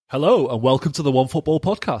Hello and welcome to the OneFootball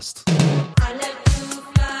podcast.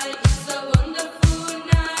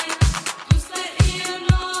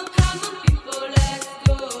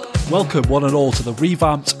 Welcome one and all to the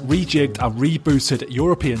revamped, rejigged and rebooted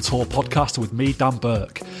European Tour podcast with me, Dan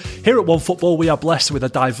Burke. Here at OneFootball we are blessed with a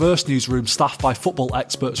diverse newsroom staffed by football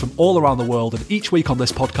experts from all around the world, and each week on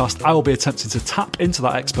this podcast I will be attempting to tap into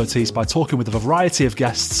that expertise by talking with a variety of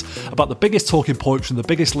guests about the biggest talking points from the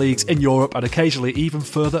biggest leagues in Europe and occasionally even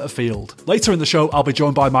further afield. Later in the show I'll be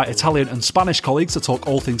joined by my Italian and Spanish colleagues to talk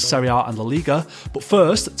all things Serie A and LaLiga, but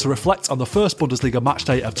first, to reflect on the first Bundesliga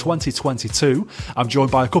matchday of 2022, I'm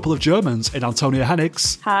joined by a couple of Germans in Antonia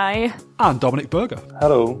Hennigs. Hi. And Dominik Berger.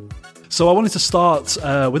 Hello. So I wanted to start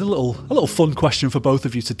with a little fun question for both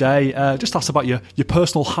of you today. Just ask about your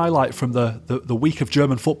personal highlight from the week of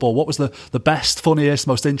German football. What was the best, funniest,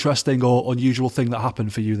 most interesting or unusual thing that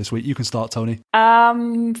happened for you this week? You can start, Tony.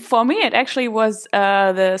 For me, it actually was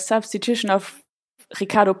the substitution of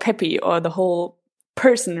Ricardo Pepi, or the whole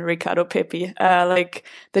person Ricardo Pepi. Like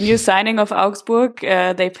the new signing of Augsburg,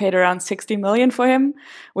 they paid around 60 million for him,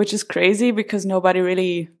 which is crazy because nobody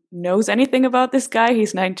really knows anything about this guy.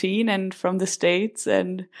 He's 19 and from the States,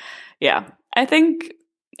 and yeah, I think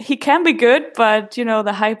he can be good, but you know,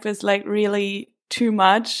 the hype is like really too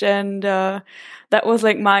much, and that was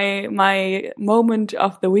like my moment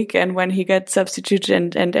of the weekend when he got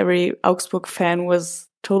substituted, and every Augsburg fan was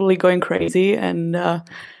totally going crazy, and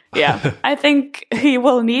yeah, I think he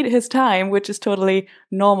will need his time, which is totally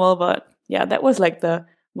normal, but yeah, that was like the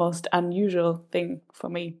most unusual thing for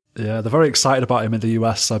me. Yeah, they're very excited about him in the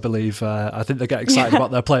US, I believe. I think they get excited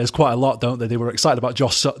about their players quite a lot, don't they? They were excited about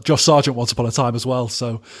Josh Sargent once upon a time as well.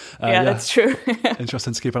 So yeah, that's true.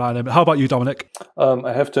 Interesting to keep an eye on him. How about you, Dominik?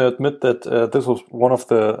 I have to admit that this was one of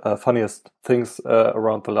the funniest things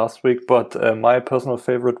around the last week, but my personal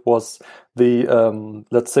favorite was the,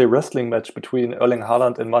 let's say, wrestling match between Erling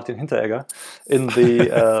Haaland and Martin Hinteregger in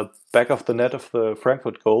the back of the net of the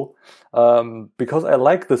Frankfurt goal, because I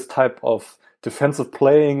like this type of defensive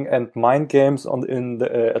playing and mind games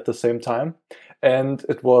at the same time. And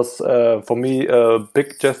it was, for me, a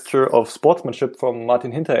big gesture of sportsmanship from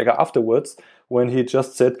Martin Hinteregger afterwards, when he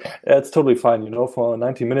just said, it's totally fine, you know, for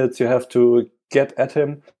 90 minutes you have to get at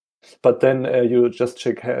him, but then you just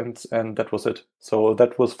shake hands, and that was it. So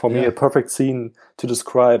that was, for me, a perfect scene to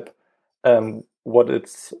describe what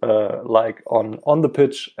it's like on the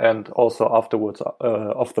pitch and also afterwards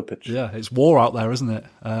off the pitch. Yeah, it's war out there, isn't it?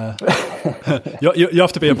 You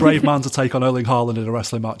have to be a brave man to take on Erling Haaland in a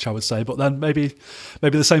wrestling match, I would say. But then maybe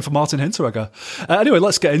the same for Martin Hinteregger. Anyway,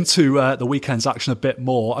 let's get into the weekend's action a bit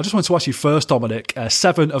more. I just wanted to ask you first, Dominik.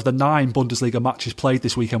 7 of the 9 Bundesliga matches played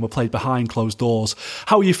this weekend were played behind closed doors.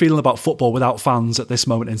 How are you feeling about football without fans at this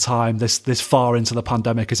moment in time, this far into the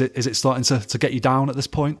pandemic? Is it starting to get you down at this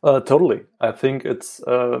point? Totally. I think it's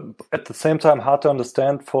at the same time hard to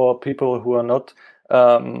understand for people who are not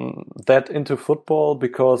that into football,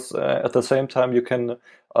 because at the same time you can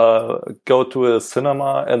go to a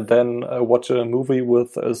cinema and then watch a movie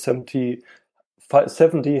with 70,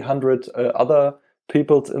 100 other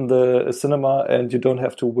people in the cinema, and you don't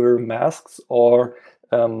have to wear masks or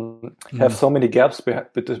have so many gaps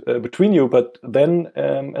between you. But then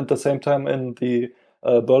at the same time in the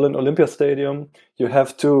Berlin Olympia Stadium, you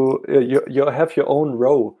have to you have your own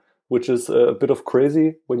row, which is a bit of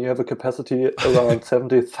crazy when you have a capacity around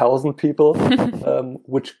 70,000 people,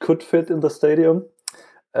 which could fit in the stadium.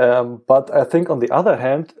 But I think on the other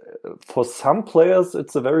hand, for some players,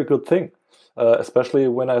 it's a very good thing, especially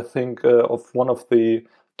when I think of one of the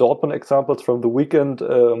Dortmund examples from the weekend,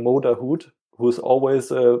 Mo Dahoud, who's always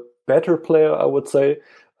a better player, I would say,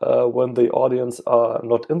 when the audience are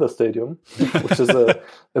not in the stadium, which is a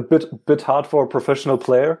bit hard for a professional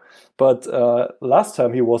player. But last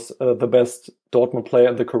time he was the best Dortmund player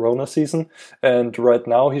in the Corona season, and right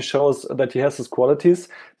now he shows that he has his qualities.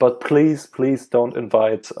 But please don't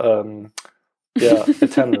invite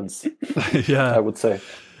attendance. Yeah, I would say.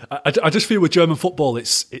 I just feel with German football,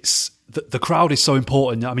 it's the crowd is so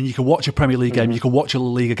important. I mean, you can watch a Premier League game, you can watch a La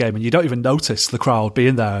Liga game, and you don't even notice the crowd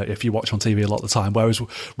being there if you watch on TV a lot of the time. Whereas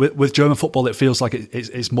with German football, it feels like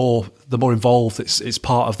it's more involved. It's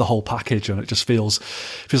part of the whole package, and it just feels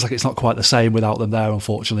like it's not quite the same without them there,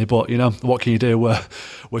 unfortunately. But you know, what can you do?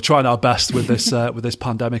 We're trying our best with this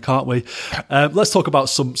pandemic, aren't we? Let's talk about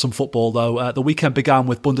some football though. The weekend began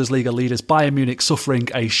with Bundesliga leaders Bayern Munich suffering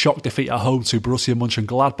a shock defeat at home to Borussia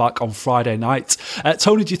Mönchengladbach on Friday night.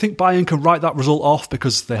 Tony, do you think Bayern can write that result off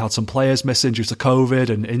because they had some players missing due to COVID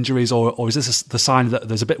and injuries, or is this the sign that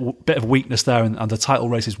there's a bit of weakness there and the title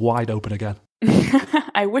race is wide open again?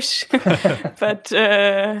 I wish, but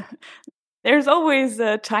there's always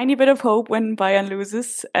a tiny bit of hope when Bayern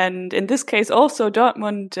loses. And in this case, also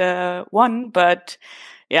Dortmund won. But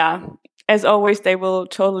yeah, as always, they will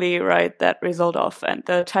totally write that result off. And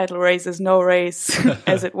the title race is no race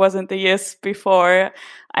as it wasn't the years before,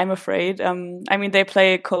 I'm afraid. I mean, they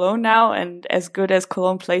play Cologne now, and as good as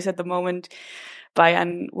Cologne plays at the moment,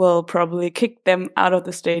 Bayern will probably kick them out of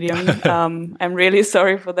the stadium. I'm really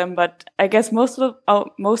sorry for them, but I guess most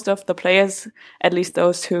of the players, at least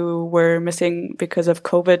those who were missing because of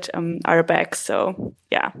COVID, are back. So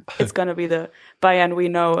yeah, it's going to be the Bayern we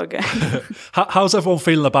know again. How's everyone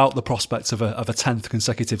feeling about the prospects of a 10th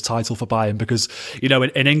consecutive title for Bayern? Because, you know,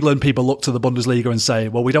 in England, people look to the Bundesliga and say,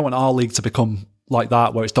 well, we don't want our league to become like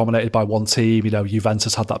that, where it's dominated by one team. You know,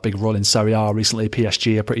 Juventus had that big run in Serie A recently.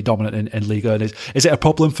 PSG are pretty dominant in Liga. And is it a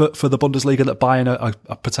problem for the Bundesliga that Bayern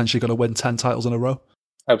are potentially going to win 10 titles in a row?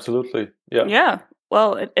 Absolutely, yeah. Yeah,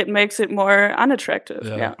 well, it makes it more unattractive,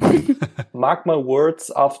 yeah. Mark my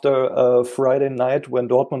words, after Friday night when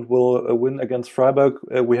Dortmund will win against Freiburg,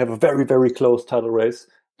 we have a very, very close title race.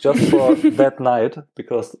 Just for that night,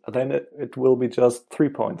 because then it will be just 3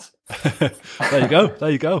 points. There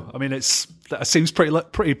you go. I mean, that seems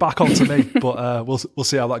pretty back on to me, but we'll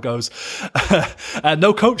see how that goes.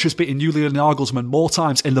 No coach has beaten Julian Nagelsmann more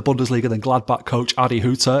times in the Bundesliga than Gladbach coach Adi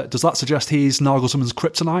Hütter. Does that suggest he's Nagelsmann's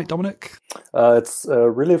kryptonite, Dominik? It's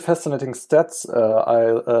really fascinating stats.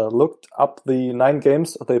 I looked up the 9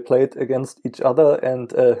 games they played against each other, and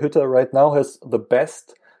Hütter right now has the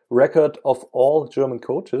best record of all German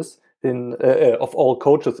coaches of all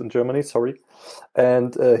coaches in Germany,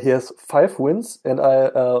 and he has 5 wins. And I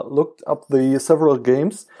looked up the several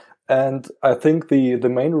games, and I think the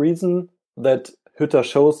main reason that Hütter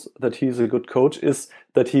shows that he's a good coach is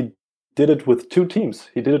that he did it with 2 teams.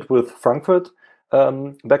 He did it with Frankfurt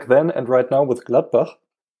back then, and right now with Gladbach.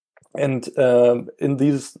 And in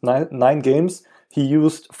these 9 games, he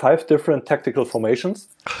used 5 different tactical formations,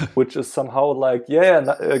 which is somehow like,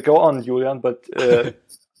 go on, Julian, but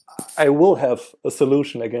I will have a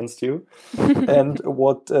solution against you. And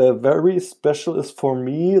what very special is for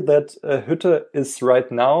me that Hütter is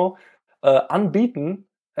right now unbeaten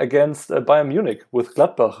against Bayern Munich with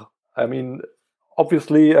Gladbach. I mean,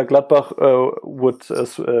 obviously, Gladbach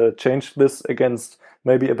would change this against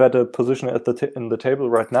maybe a better position in the table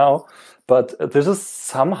right now. But this is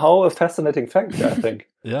somehow a fascinating fact, I think.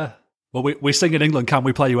 Yeah. Well, we sing in England, can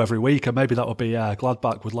we play you every week? And maybe that would be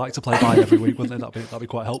Gladbach would like to play Bayern every week, wouldn't it? That'd be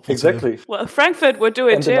quite helpful. Exactly. Well, Frankfurt would do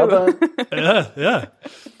it too. Yeah.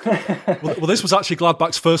 Well, this was actually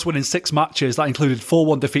Gladbach's first win in 6 matches. That included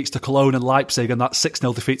 4-1 defeats to Cologne and Leipzig, and that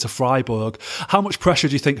 6-0 defeat to Freiburg. How much pressure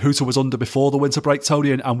do you think Hütter was under before the winter break,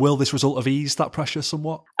 Tony? And will this result have eased that pressure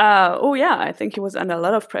somewhat? I think he was under a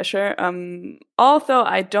lot of pressure. Although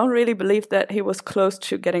I don't really believe that he was close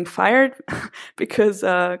to getting fired because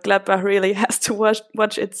Gladbach really has to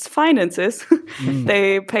watch its finances.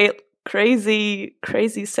 They paid crazy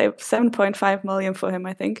 7.5 million for him,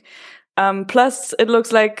 I think. Plus, it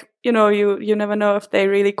looks like, you never know if they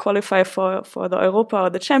really qualify for the Europa or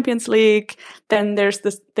the Champions League. Then there's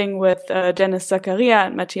this thing with Dennis Zakaria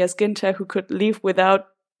and Matthias Ginter, who could leave without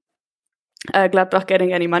Gladbach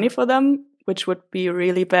getting any money for them, which would be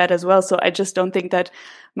really bad as well. So I just don't think that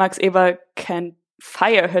Max Eber can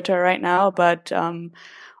fire Hütter right now. But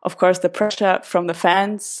of course, the pressure from the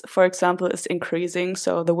fans, for example, is increasing.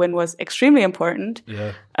 So the win was extremely important.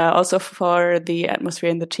 Yeah. Also for the atmosphere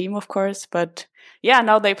in the team, of course. But yeah,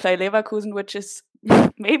 now they play Leverkusen, which is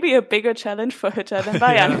maybe a bigger challenge for Hütter than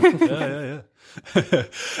Bayern.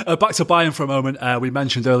 Yeah. Back to Bayern for a moment. We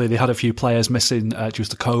mentioned earlier they had a few players missing due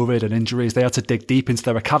to COVID and injuries. They had to dig deep into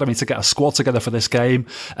their academy to get a squad together for this game.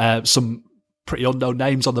 Some pretty unknown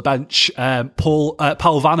names on the bench. Paul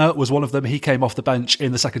Vanner was one of them. He came off the bench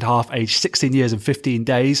in the second half, aged 16 years and 15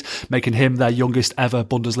 days, making him their youngest ever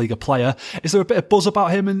Bundesliga player. Is there a bit of buzz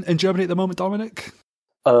about him in Germany at the moment, Dominik?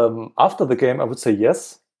 After the game, I would say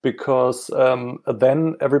yes, because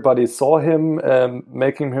then everybody saw him,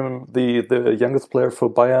 making him the youngest player for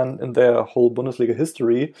Bayern in their whole Bundesliga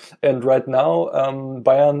history. And right now,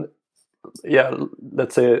 Bayern,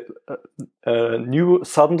 let's say, knew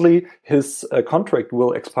suddenly his contract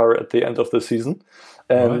will expire at the end of the season.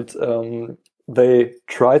 And they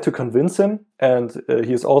try to convince him, and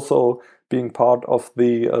he's also being part of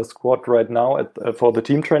the squad right now for the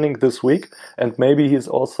team training this week. And maybe he's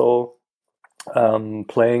also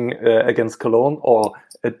playing against Cologne, or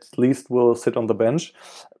at least will sit on the bench.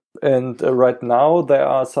 And right now there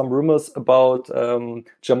are some rumors about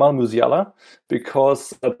Jamal Musiala,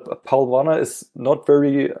 because Paul Warner is not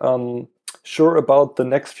very sure about the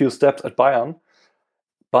next few steps at Bayern.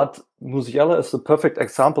 But Musiala is the perfect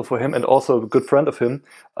example for him, and also a good friend of him,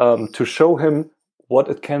 to show him what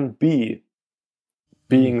it can be,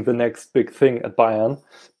 being the next big thing at Bayern.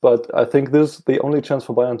 But I think this is the only chance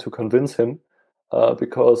for Bayern to convince him,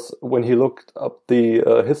 because when he looked up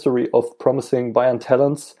the history of promising Bayern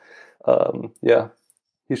talents,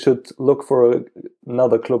 he should look for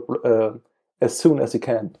another club as soon as he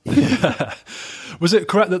can. Yeah. Was it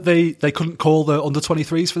correct that they couldn't call the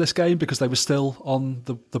under-23s for this game because they were still on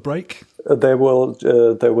the break? They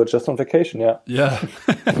were just on vacation, yeah. Yeah.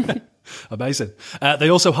 Amazing. They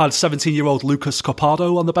also had 17-year-old Lucas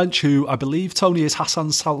Copado on the bench, who I believe, Tony, is Hassan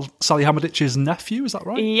Salihamidzic's nephew. Is that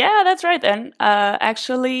right? Yeah, that's right. And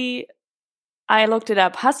actually, I looked it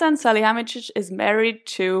up. Hassan Salihamidzic is married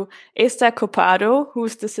to Esther Copado,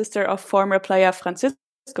 who's the sister of former player Francisco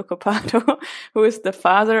Copado, who is the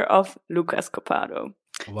father of Lucas Copado.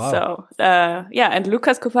 Wow. So, and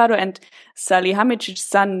Lucas Copado and Salihamidzic's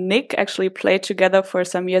son Nick actually played together for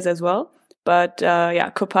some years as well. But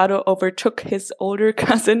Copado overtook his older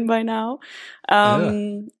cousin by now.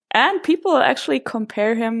 And people actually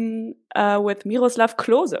compare him with Miroslav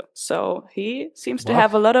Klose. So he seems to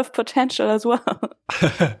have a lot of potential as well.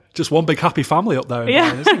 Just one big happy family up there.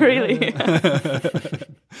 Really.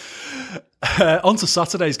 On to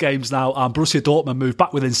Saturday's games now. Borussia Dortmund moved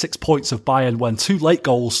back within 6 points of Bayern when two late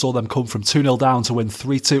goals saw them come from 2-0 down to win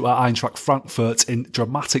 3-2 at Eintracht Frankfurt in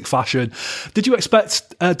dramatic fashion. Did you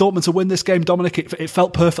expect Dortmund to win this game, Dominik? It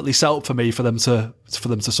felt perfectly set up for me for them to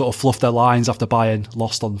sort of fluff their lines after Bayern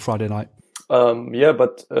lost on Friday night.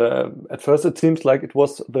 But at first it seems like it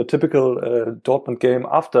was the typical Dortmund game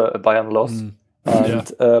after a Bayern loss.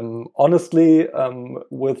 Honestly,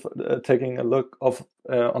 with taking a look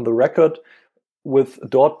on the record with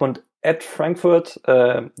Dortmund at Frankfurt,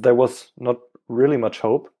 there was not really much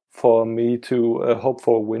hope for me to hope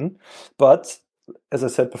for a win. But as I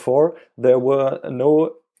said before, there were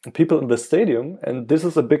no people in the stadium, and this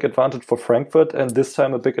is a big advantage for Frankfurt, and this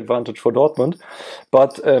time a big advantage for Dortmund.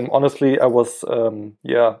 But honestly, I was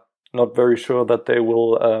not very sure that they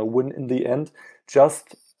will win in the end.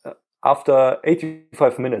 Just after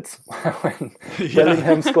 85 minutes, when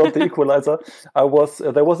Bellingham scored the equalizer,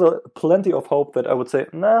 there was plenty of hope that I would say,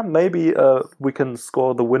 maybe we can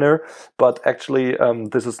score the winner. But actually,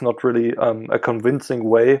 this is not really a convincing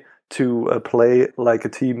way to play like a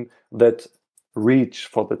team that reach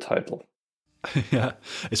for the title. Yeah,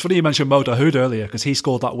 it's funny you mentioned Mo Dahoud earlier because he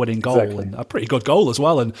scored that winning goal, and a pretty good goal as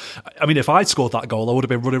well. And I mean, if I'd scored that goal, I would have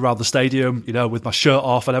been running around the stadium, with my shirt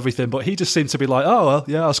off and everything. But he just seemed to be like, "Oh well,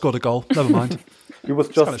 yeah, I scored a goal. Never mind." He was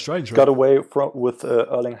just kind of strange, got away with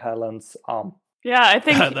Erling Haaland's arm. Yeah, I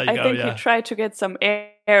think he tried to get some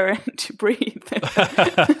air to breathe.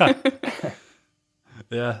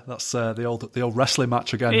 Yeah, that's the old wrestling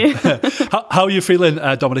match again. Yeah. How are you feeling,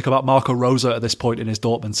 Dominik, about Marco Rose at this point in his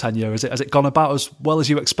Dortmund tenure? Has it gone about as well as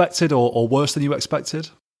you expected, or worse than you expected?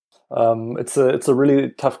 It's a really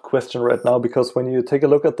tough question right now, because when you take a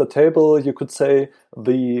look at the table, you could say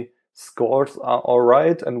the scores are all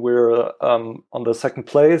right, and we're on the second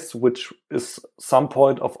place, which is some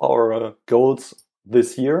point of our goals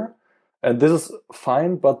this year. And this is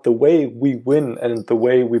fine, but the way we win and the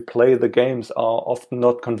way we play the games are often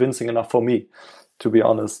not convincing enough for me, to be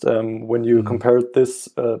honest. When you compare this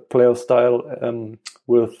player style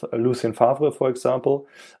with Lucien Favre, for example,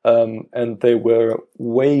 and they were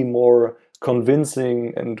way more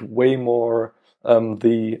convincing and way more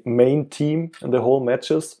the main team in the whole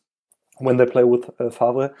matches when they play with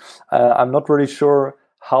Favre, I'm not really sure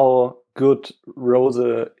how good Rose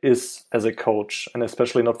is as a coach, and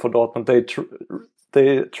especially not for Dortmund.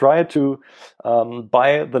 They try to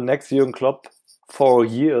buy the next Jurgen Klopp for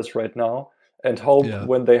years right now, and hope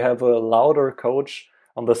when they have a louder coach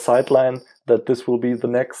on the sideline that this will be the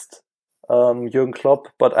next Jurgen Klopp.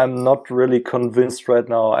 But I'm not really convinced right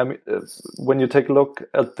now. I mean, when you take a look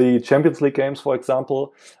at the Champions League games, for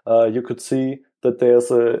example, you could see that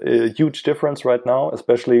there's a huge difference right now,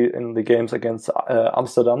 especially in the games against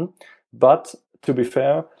Amsterdam. But to be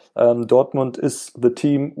fair, Dortmund is the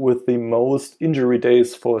team with the most injury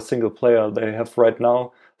days for a single player. They have right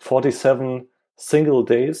now 47 single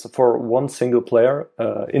days for one single player,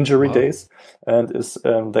 injury days, and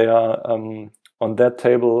they are on that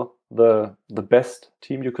table the best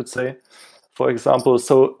team, you could say, for example.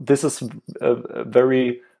 So this is a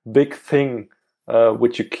very big thing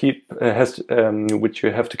which you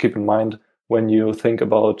have to keep in mind when you think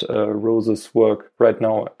about Rose's work right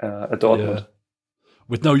now at Dortmund. Yeah.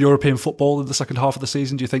 With no European football in the second half of the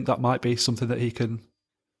season, do you think that might be something that he can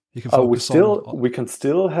You can focus we can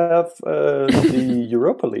still have the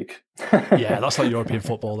Europa League. Yeah, that's not European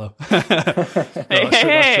football though. No, that's true,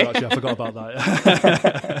 actually. I forgot about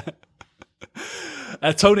that.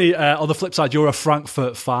 Tony, on the flip side, you're a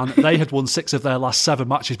Frankfurt fan. They had won 6 of their last 7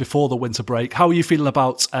 matches before the winter break. How are you feeling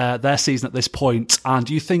about their season at this point? And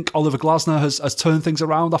do you think Oliver Glasner has turned things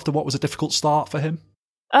around after what was a difficult start for him?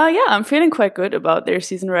 Yeah, I'm feeling quite good about their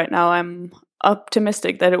season right now. I'm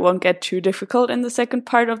optimistic that it won't get too difficult in the second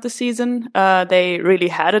part of the season. They really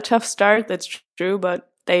had a tough start, that's true, but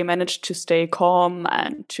they managed to stay calm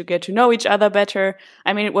and to get to know each other better.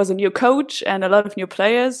 I mean, it was a new coach and a lot of new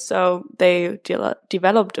players, so they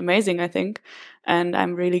developed amazing, I think. And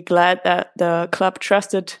I'm really glad that the club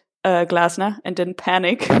trusted Glasner and didn't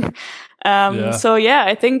panic. So yeah,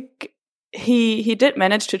 I think he did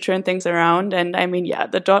manage to turn things around. And I mean, yeah,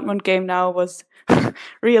 the Dortmund game now was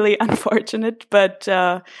really unfortunate, but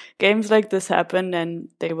games like this happen and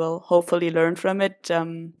they will hopefully learn from it.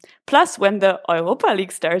 Plus, when the Europa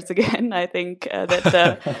League starts again, I think that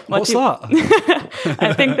the What's that?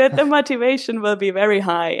 I think that the motivation will be very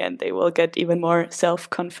high and they will get even more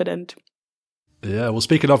self-confident. Yeah, well,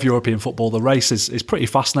 speaking of European football, the race is pretty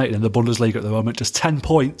fascinating in the Bundesliga at the moment. Just 10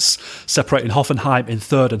 points separating Hoffenheim in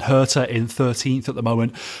 3rd and Hertha in 13th at the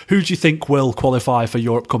moment. Who do you think will qualify for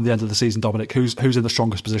Europe come the end of the season, Dominik? Who's in the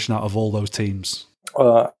strongest position out of all those teams?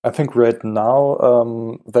 I think right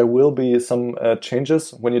now there will be some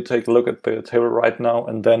changes when you take a look at the table right now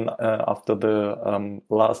and then after the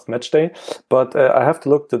last match day. But I have to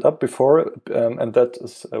look it up before, and that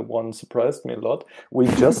is one surprised me a lot. We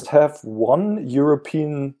just have one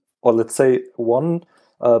European, or let's say one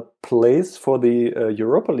place for the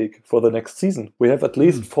Europa League for the next season. We have at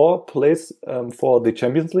least 4 places for the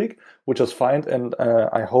Champions League, which is fine, and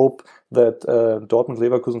I hope that Dortmund,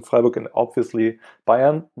 Leverkusen, Freiburg, and obviously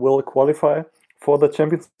Bayern will qualify for the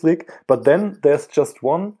Champions League. But then there's just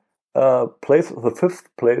one place, the 5th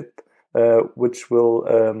place, which will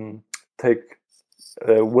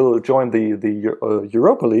will join the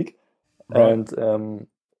Europa League, right. And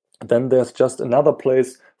then there's just another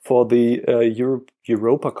place for the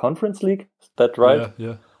Europa Conference League. Is that right?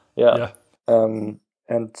 Yeah.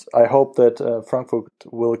 And I hope that Frankfurt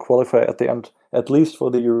will qualify at the end, at least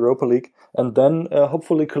for the Europa League, and then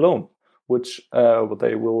hopefully Cologne, which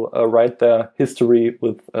they will write their history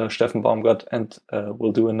with Steffen Baumgart and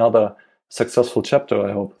will do another successful chapter,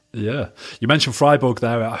 I hope. Yeah. You mentioned Freiburg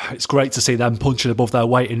there. It's great to see them punching above their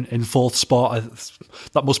weight in 4th spot.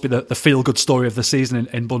 That must be the feel-good story of the season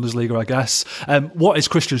in Bundesliga, I guess. What is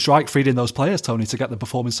Christian Streich feeding those players, Tony, to get them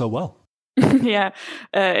performing so well? Yeah,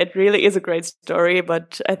 it really is a great story,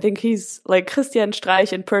 but I think he's like Christian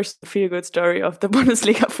Streich in person, feel-good story of the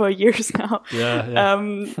Bundesliga for years now. Yeah.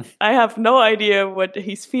 I have no idea what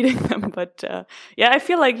he's feeding them, but I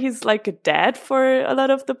feel like he's like a dad for a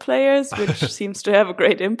lot of the players, which seems to have a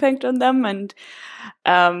great impact on them, and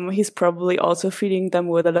he's probably also feeding them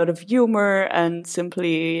with a lot of humor and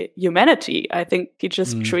simply humanity. I think he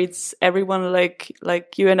just treats everyone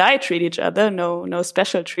like you and I treat each other. No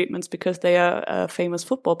special treatments because they are famous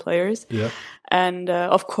football players. Yeah. And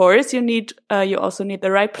of course, you also need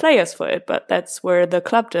the right players for it. But that's where the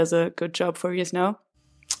club does a good job for years now.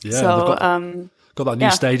 Yeah. So got that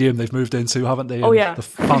new stadium they've moved into, haven't they? Oh, yeah. The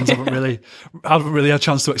fans haven't really had a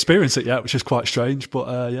chance to experience it yet, which is quite strange.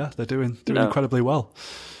 But they're doing incredibly well.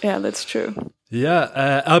 Yeah, that's true.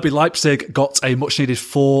 Yeah, RB Leipzig got a much-needed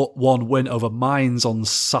 4-1 win over Mainz on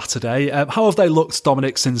Saturday. How have they looked,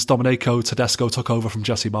 Dominik, since Domenico Tedesco took over from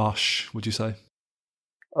Jesse Marsch, would you say?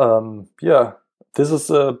 This is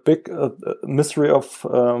a big mystery of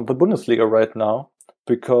the Bundesliga right now,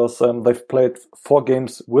 because they've played 4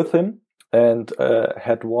 games with him and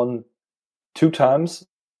had won 2 times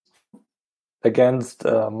against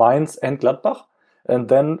Mainz and Gladbach, and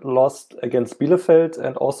then lost against Bielefeld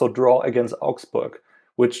and also draw against Augsburg,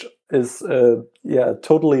 which is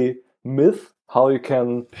totally myth how you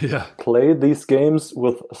can play these games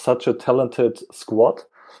with such a talented squad.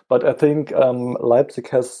 But I think Leipzig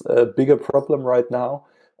has a bigger problem right now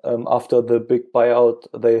after the big buyout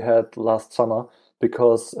they had last summer,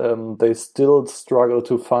 because they still struggle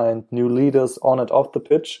to find new leaders on and off the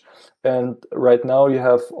pitch. And right now you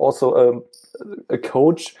have also a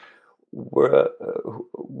coach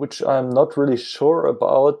which I'm not really sure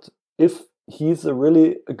about if he's a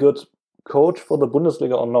really good coach for the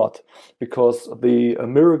Bundesliga or not, because the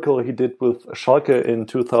miracle he did with Schalke in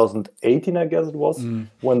 2018, I guess it was,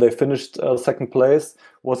 when they finished 2nd place,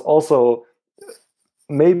 was also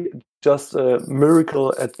maybe just a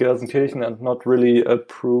miracle at Gelsenkirchen and not really a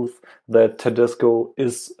proof that Tedesco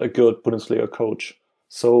is a good Bundesliga coach.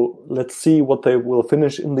 So let's see what they will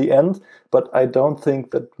finish in the end. But I don't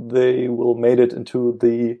think that they will make it into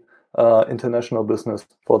the international business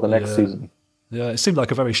for the next season. Yeah, it seemed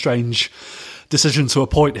like a very strange decision to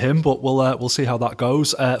appoint him, but we'll see how that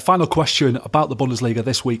goes. Final question about the Bundesliga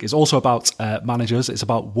this week is also about managers. It's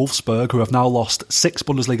about Wolfsburg, who have now lost 6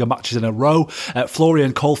 Bundesliga matches in a row.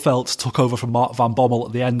 Florian Kohlfeldt took over from Mark van Bommel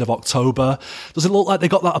at the end of October. Does it look like they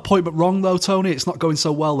got that appointment wrong, though, Tony? It's not going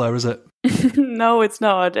so well there, is it? No, it's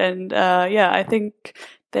not. And I think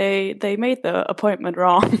they made the appointment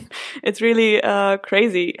wrong. It's really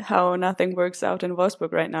crazy how nothing works out in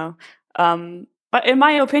Wolfsburg right now. But in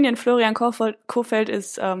my opinion, Florian Kohlfeldt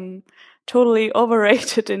is totally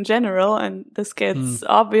overrated in general, and this gets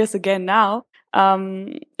obvious again now.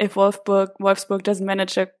 If Wolfsburg doesn't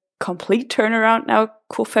manage a complete turnaround now,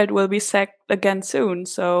 Kohlfeldt will be sacked again soon.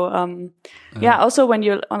 So also when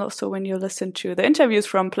you listen to the interviews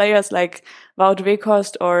from players like Wout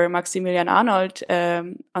Weghorst or Maximilian Arnold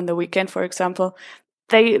on the weekend, for example,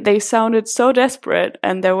 they sounded so desperate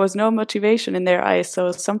and there was no motivation in their eyes.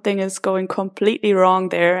 So something is going completely wrong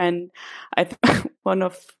there, and I think one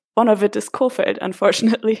of it is Kohlfeldt,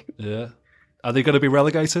 unfortunately. Yeah, are they going to be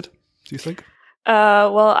relegated, do you think?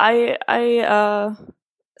 Well, I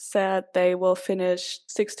said they will finish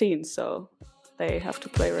 16th, so they have to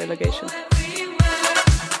play relegation.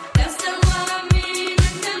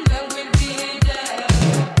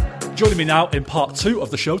 Joining me now in part 2 of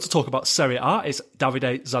the show to talk about Serie A is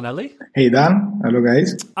Davide Zanelli. Hey Dan, hello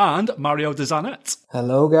guys. And Mario De Zanet.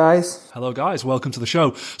 Hello guys. Hello guys, welcome to the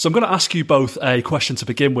show. So I'm going to ask you both a question to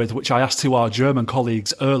begin with, which I asked to our German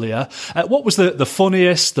colleagues earlier. What was the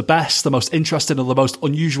funniest, the best, the most interesting or the most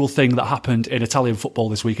unusual thing that happened in Italian football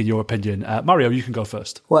this week in your opinion? Mario, you can go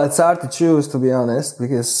first. Well, it's hard to choose, to be honest,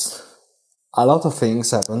 because a lot of things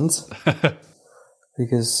happened.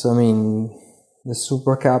 Because, the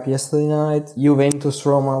Super Cup yesterday night, Roma-Juventus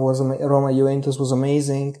was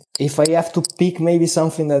amazing. If I have to pick maybe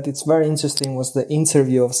something that it's very interesting was the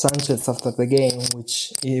interview of Sanchez after the game,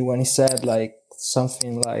 when he said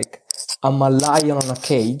something like, I'm a lion on a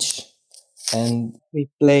cage and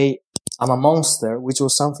I'm a monster, which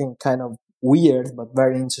was something kind of weird but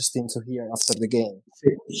very interesting to hear after the game.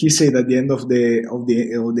 He said at the end of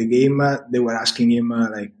the game, they were asking him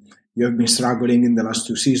you have been struggling in the last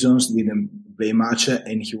 2 seasons, didn't play much,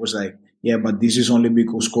 and he was like, yeah, but this is only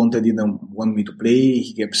because Conte didn't want me to play.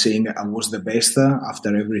 He kept saying I was the best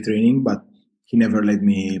after every training, but he never let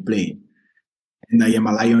me play. And I am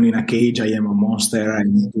a lion in a cage, I am a monster, I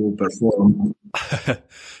need to perform.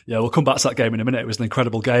 Yeah, we'll come back to that game in a minute. It was an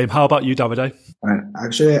incredible game. How about you, Davide?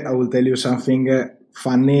 Actually, I will tell you something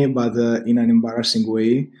funny, but in an embarrassing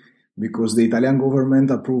way, because the Italian government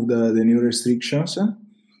approved the new restrictions.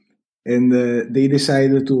 And they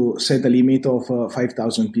decided to set a limit of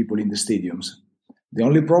 5,000 people in the stadiums. The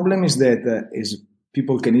only problem is that, as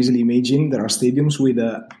people can easily imagine, there are stadiums with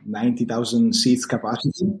 90,000 seats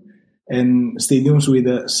capacity and stadiums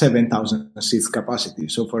with 7,000 seats capacity.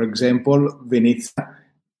 So, for example, Venezia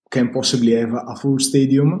can possibly have a full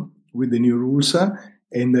stadium with the new rules,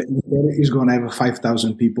 and Inter is going to have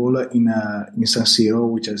 5,000 people in San Siro,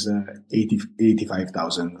 which has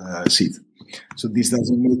 85,000 seats. So this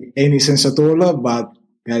doesn't make any sense at all, but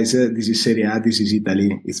guys, this is Serie A, this is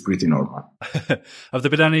Italy, it's pretty normal. Have there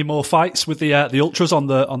been any more fights with the ultras on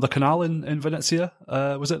the canal in Venezia?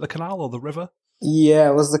 Was it the canal or the river? Yeah,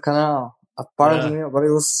 it was the canal. Apparently, but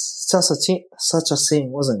it was such a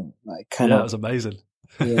scene, wasn't it? It was amazing.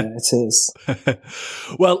 Yeah, it is.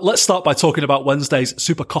 Well, let's start by talking about Wednesday's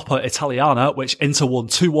Supercoppa Italiana, which Inter won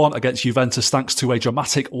 2-1 against Juventus thanks to a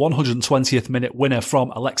dramatic 120th minute winner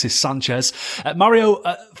from Alexis Sanchez. Mario,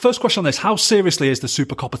 first question on this. How seriously is the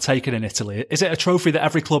Supercoppa taken in Italy? Is it a trophy that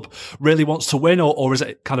every club really wants to win, or is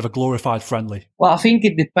it kind of a glorified friendly? Well, I think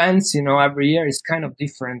it depends. Every year is kind of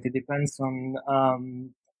different. It depends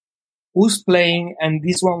on who's playing, and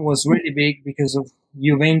this one was really big because of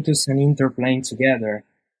Juventus and Inter playing together.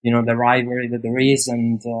 The rivalry that there is,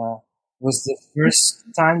 and was the first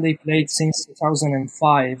time they played since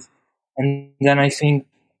 2005. And then I think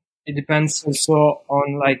it depends also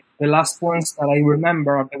on the last ones that I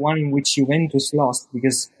remember are the one in which Juventus lost,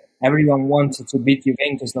 because everyone wanted to beat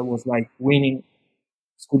Juventus that was winning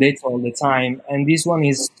Scudetto all the time. And this one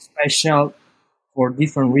is special for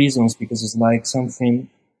different reasons, because it's something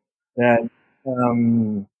that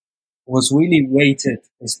was really weighted,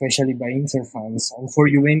 especially by Inter fans. And for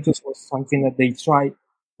Juventus was something that they tried,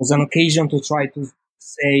 was an occasion to try to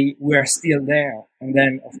say, we're still there. And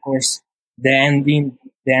then, of course, the ending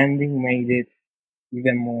made it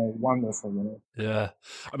even more wonderful, you know? Yeah.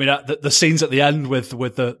 I mean, the scenes at the end with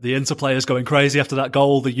the Inter players going crazy after that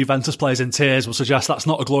goal, the Juventus players in tears will suggest that's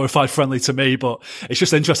not a glorified friendly to me, but it's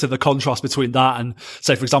just interesting the contrast between that and,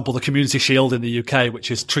 say, for example, the Community Shield in the UK,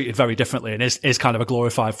 which is treated very differently and is kind of a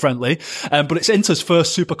glorified friendly. But it's Inter's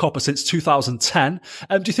first Supercoppa since 2010.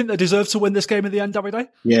 Do you think they deserve to win this game in the end, Davide?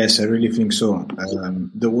 Yes, I really think so.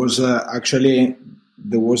 There was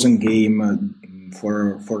a game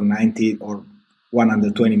for 90 or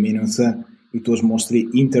 120 minutes. It was mostly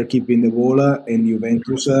Inter keeping the ball and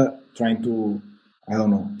Juventus trying to,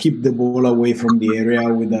 keep the ball away from the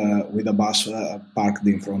area with a bus parked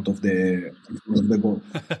in front of the goal.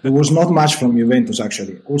 There was not much from Juventus,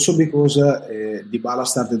 actually. Also because Dybala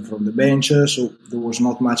started from the bench, so there was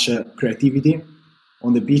not much creativity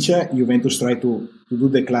on the pitch. Juventus tried to do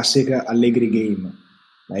the classic Allegri game,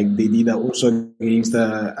 like they did also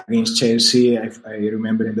against Chelsea. I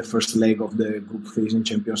remember in the first leg of the group phase in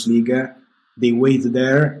Champions League, they wait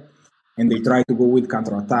there and they try to go with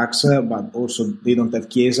counter-attacks, but also they don't have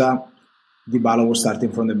Chiesa. Dybala was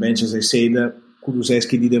starting from the bench, as I said.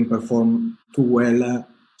 Kulusevski didn't perform too well,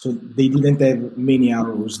 so they didn't have many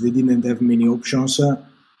arrows, they didn't have many options,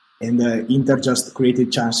 and Inter just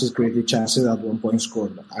created chances, at one point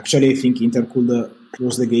scored. Actually, I think Inter could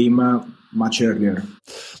close the game much earlier.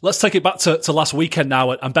 Let's take it back to last weekend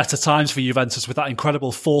now and better times for Juventus with that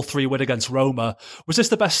incredible 4-3 win against Roma. Was this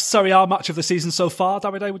the best Serie A match of the season so far,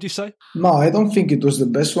 Davide, would you say? No, I don't think it was the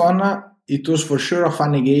best one. It was for sure a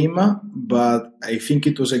funny game, but I think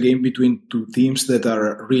it was a game between two teams that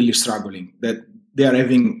are really struggling, that they are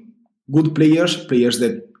having good players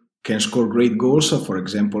that can score great goals. For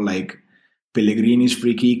example, like Pellegrini's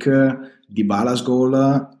free kick, Dybala's goal,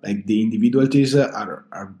 like the individualities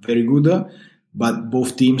are very good, but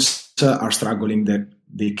both teams are struggling that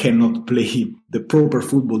they cannot play the proper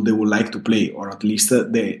football they would like to play, or at least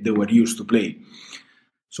they were used to play.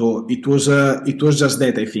 So it was just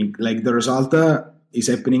that, I think. Like the result is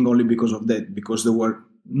happening only because of that, because there were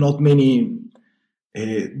not many,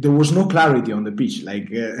 there was no clarity on the pitch. Like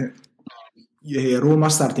Roma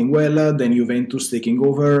starting well, then Juventus taking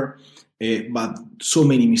over, but so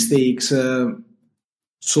many mistakes,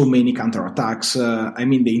 so many counterattacks. I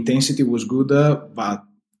mean, the intensity was good, but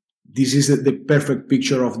this is the perfect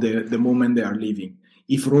picture of the moment they are living.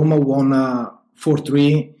 If Roma won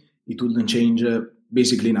 4-3, it wouldn't change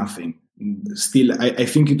basically nothing. Still, I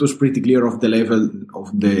think it was pretty clear of the level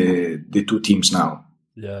of the two teams now.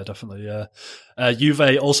 Yeah, definitely, yeah.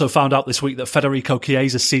 Juve also found out this week that Federico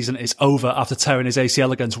Chiesa's season is over after tearing his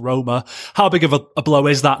ACL against Roma. How big of a blow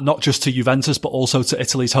is that, not just to Juventus, but also to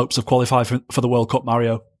Italy's hopes of qualifying for the World Cup,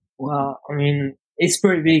 Mario? Well, I mean, it's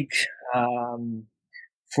pretty big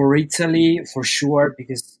for Italy, for sure,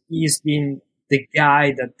 because he's been the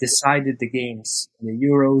guy that decided the games, the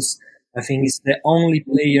Euros. I think he's the only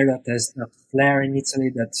player that has that flair in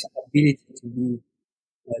Italy, that ability to be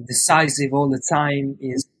decisive all the time.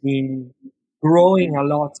 Is been growing a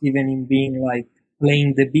lot, even in being like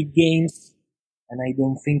playing the big games. And I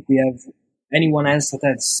don't think we have anyone else that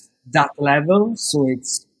has that level. So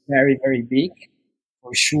it's very, very big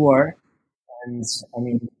for sure. And I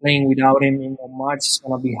mean, playing without him in a match is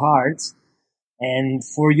going to be hard. And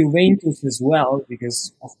for Juventus as well,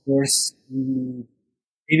 because of course,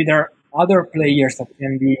 maybe there are other players that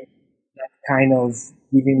can be that kind of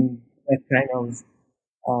giving that kind of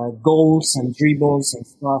goals and dribbles and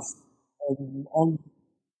stuff. On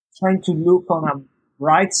trying to look on a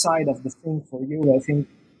bright side of the thing for you, I think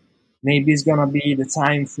maybe it's gonna be the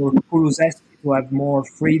time for Kulusevski to have more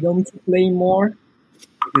freedom to play more.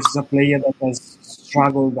 This is a player that has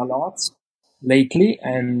struggled a lot lately,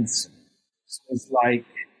 and it's like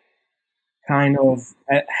kind of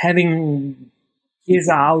having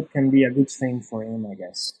Chiesa out can be a good thing for him, I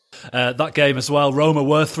guess. That game as well, Roma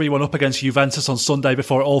were 3-1 up against Juventus on Sunday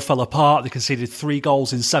before it all fell apart. They conceded 3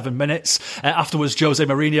 goals in 7 minutes. Afterwards, José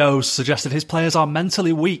Mourinho suggested his players are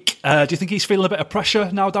mentally weak. Do you think he's feeling a bit of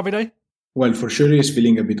pressure now, Davide? Well, for sure he's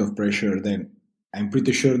feeling a bit of pressure. Then I'm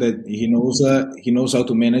pretty sure that he knows how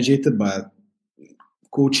to manage it, but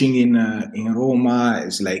coaching in Roma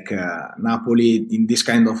is like Napoli. In this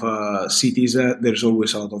kind of cities, there's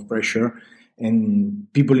always a lot of pressure. And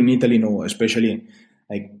people in Italy know, especially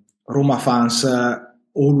like Roma fans,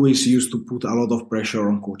 always used to put a lot of pressure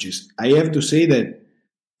on coaches. I have to say that,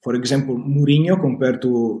 for example, Mourinho compared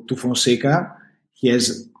to Fonseca, he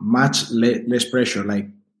has much less pressure. Like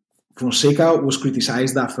Fonseca was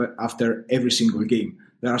criticized after every single game.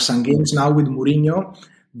 There are some games now with Mourinho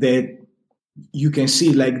that you can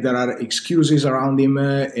see like there are excuses around him,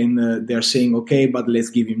 and they're saying, okay, but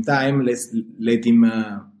let's give him time, let's let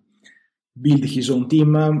him build his own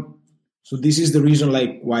team. So this is the reason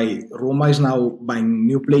like why Roma is now buying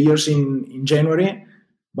new players in January.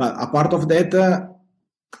 But apart of that,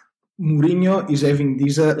 Mourinho is having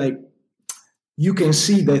this like you can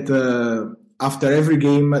see that after every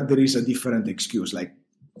game there is a different excuse, like,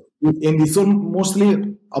 and it's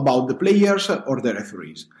mostly about the players or the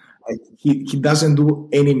referees. Like, he doesn't do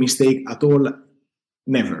any mistake at all,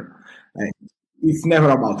 never. Like, it's never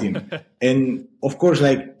about him. And of course,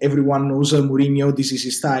 like everyone knows Mourinho, this is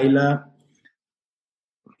his style.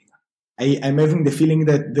 I'm having the feeling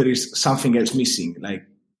that there is something else missing, like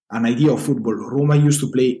an idea of football. Roma used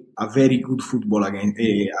to play a very good football again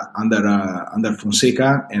under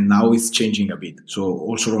Fonseca, and now it's changing a bit. So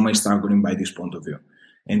also Roma is struggling by this point of view.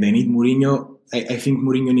 And they need Mourinho. I think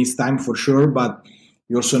Mourinho needs time for sure, but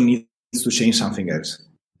he also needs to change something else.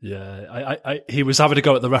 Yeah, he was having a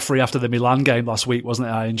go at the referee after the Milan game last week, wasn't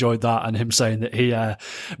it? I enjoyed that, and him saying that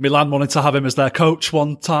Milan wanted to have him as their coach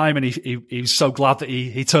one time, and he's so glad that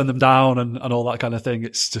he turned them down and all that kind of thing.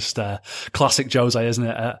 It's just classic Jose, isn't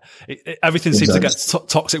it? Everything seems to get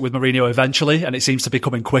toxic with Mourinho eventually, and it seems to be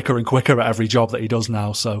coming quicker and quicker at every job that he does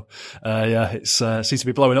now. So it seems to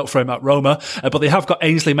be blowing up for him at Roma. But they have got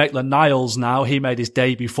Ainsley Maitland-Niles now. He made his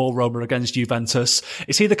debut for Roma against Juventus.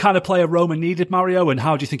 Is he the kind of player Roma needed, Mario? And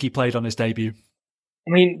how do you think he played on his debut?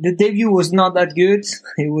 I mean, the debut was not that good.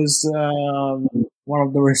 He was one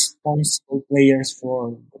of the responsible players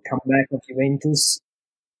for the comeback of Juventus.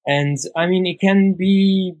 And I mean, he can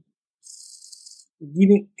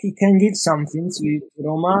give something to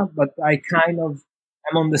Roma, but I kind of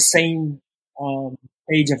am on the same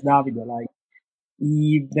page of Davide. Like,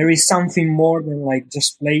 there is something more than like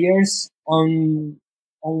just players. On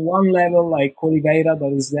one level, like Oliveira,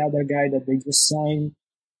 that is the other guy that they just signed,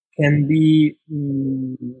 can be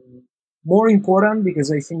more important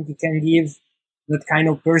because I think he can give that kind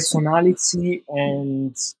of personality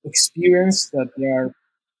and experience that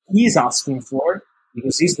he's asking for,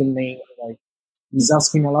 because he's the main, like, he's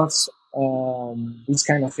asking a lot, these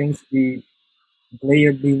kind of things, the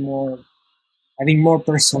player having more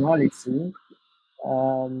personality.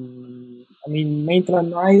 I mean,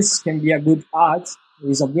 Maitland-Niles can be a good add.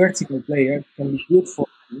 He's a vertical player, can be good for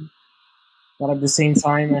him. But at the same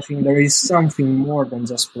time, I think there is something more than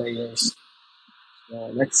just players.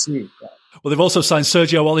 Let's see. Well, they've also signed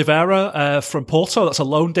Sergio Oliveira from Porto. That's a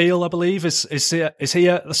loan deal, I believe. Is he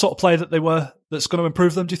the sort of player that's going to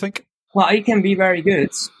improve them, do you think? Well, he can be very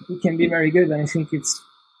good. And I think it's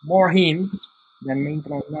more him than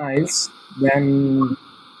Maitland-Niles. Then,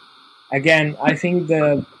 again, I think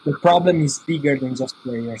the problem is bigger than just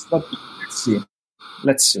players. But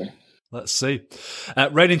let's see.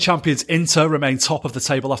 Reigning champions Inter remain top of the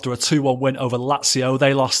table after a 2-1 win over Lazio.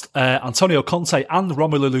 They lost Antonio Conte and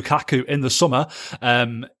Romelu Lukaku in the summer.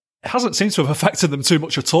 It hasn't seemed to have affected them too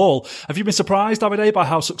much at all. Have you been surprised, Davide, by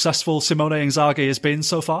how successful Simone Inzaghi has been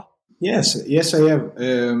so far? Yes, I have.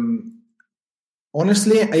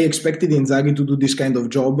 Honestly, I expected Inzaghi to do this kind of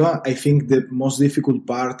job. I think the most difficult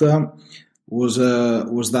part was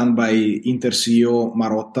done by Inter CEO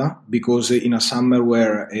Marotta, because in a summer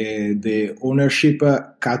where the ownership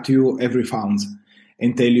cut you every fund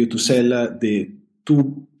and tell you to sell the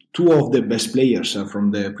two of the best players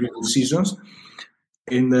from the previous seasons,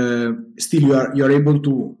 and still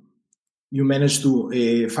you manage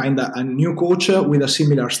to find a new coach with a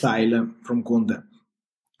similar style from Conte.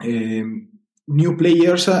 New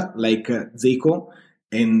players like Dzeko.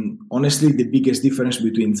 And honestly, the biggest difference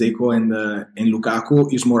between Dzeko and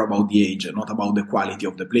Lukaku is more about the age, not about the quality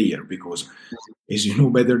of the player. Because, as you know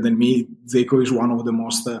better than me, Dzeko is one of the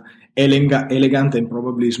most elegant and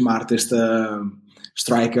probably smartest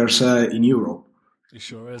strikers in Europe. He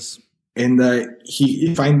sure is. And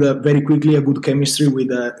he find very quickly a good chemistry with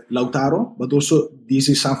Lautaro. But also, this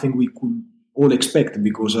is something we could all expect,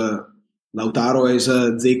 because Lautaro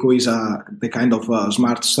Dzeko is the kind of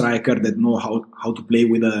smart striker that know how to play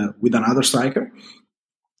with another striker.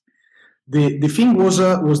 The thing was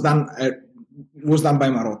done by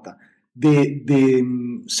Marotta.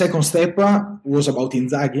 The second step was about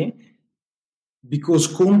Inzaghi, because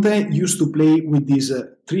Conte used to play with this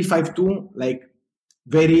 3-5-2, like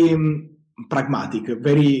very pragmatic,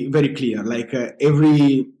 very very clear. Like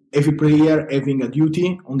every player having a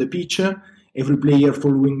duty on the pitch, every player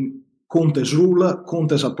following Conte's rule,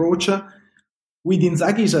 Conte's approach. With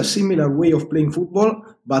Inzaghi is a similar way of playing football,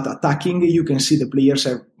 but attacking, you can see the players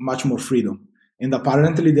have much more freedom. And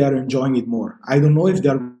apparently they are enjoying it more. I don't know if they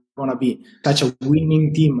are going to be such a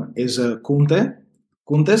winning team as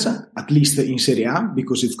Conte's, at least in Serie A,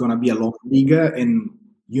 because it's going to be a long league and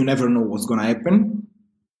you never know what's going to happen.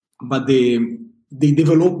 But the they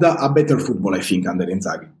developed a better football, I think, under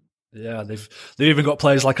Inzaghi. Yeah, they've even got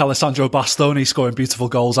players like Alessandro Bastoni scoring beautiful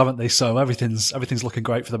goals, haven't they? So everything's looking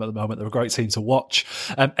great for them at the moment. They're a great team to watch.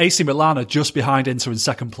 AC Milan are just behind Inter in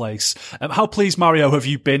second place. How pleased, Mario, have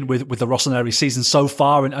you been with the Rossoneri season so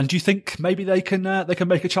far? And do you think maybe they can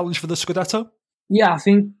make a challenge for the Scudetto? Yeah, I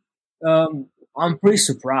think I'm pretty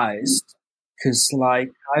surprised because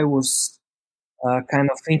I was kind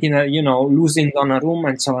of thinking that losing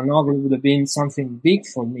Donnarumma and Çalhanoğlu would have been something big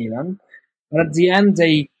for Milan. But at the end,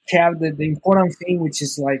 they kept the important thing, which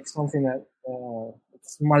is something that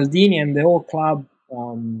Maldini and the whole club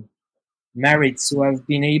merits to have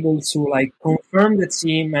been able to confirm the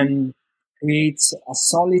team and create a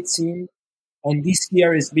solid team. And this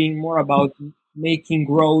year is being more about making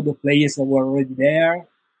grow the players that were already there.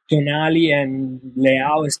 Tonali and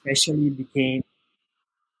Leao especially became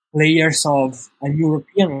players of a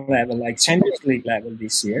European level, like Champions League level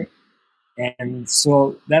this year. And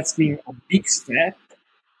so that's been a big step.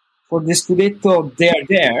 For the Scudetto, they're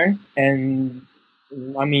there. And,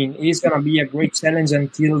 I mean, it's going to be a great challenge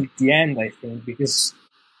until the end, I think. Because,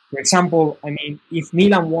 for example, if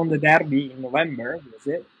Milan won the derby in November,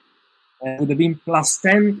 it would have been plus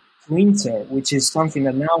 10 to Inter, which is something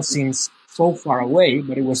that now seems so far away,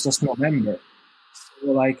 but it was just November.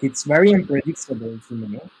 So, it's very unpredictable to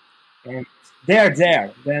me. And they're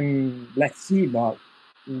there. Then let's see, but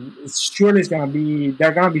they're gonna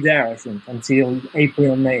be there, I think, until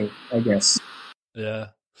April, May, I guess. Yeah,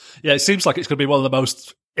 it seems like it's going to be one of the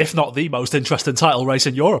most, if not the most interesting title race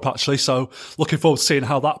in Europe, actually. So looking forward to seeing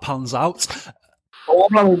how that pans out.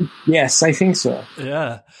 Yes, I think so.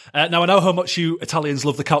 Yeah. Now, I know how much you Italians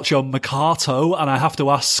love the calcio mercato, and I have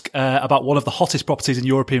to ask about one of the hottest properties in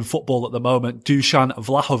European football at the moment, Dusan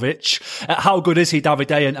Vlahovic. How good is he,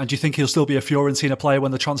 Davide, and do you think he'll still be a Fiorentina player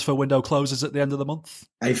when the transfer window closes at the end of the month?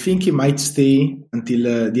 I think he might stay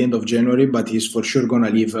until the end of January, but he's for sure going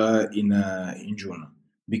to leave in June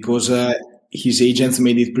because his agents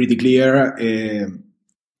made it pretty clear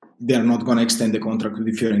they're not going to extend the contract with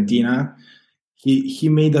the Fiorentina. He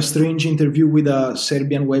made a strange interview with a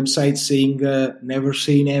Serbian website saying, never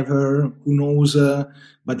say never, who knows,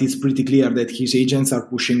 but it's pretty clear that his agents are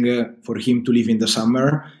pushing for him to leave in the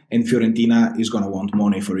summer and Fiorentina is going to want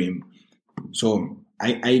money for him. So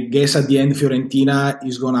I guess at the end, Fiorentina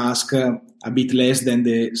is going to ask a bit less than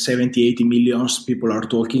the 70-80 millions people are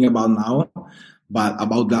talking about now. But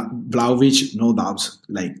about Vlahovic, no doubts.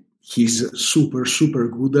 He's super, super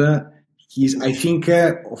good. I think,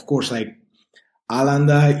 of course,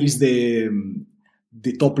 Haaland is the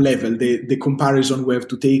top level, the comparison we have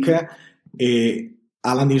to take.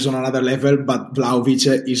 Haaland is on another level, but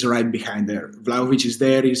Vlahovic is right behind there. Vlahovic is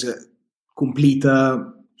there, is complete.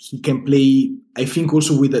 He can play, I think,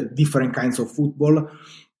 also with different kinds of football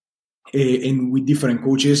and with different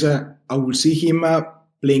coaches. I will see him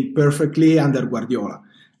playing perfectly under Guardiola.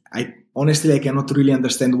 I cannot really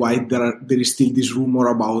understand why there is still this rumor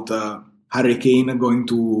about Harry Kane going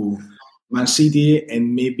to Man City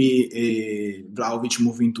and maybe Vlahovic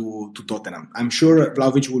moving to Tottenham. I'm sure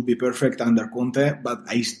Vlahovic will be perfect under Conte, but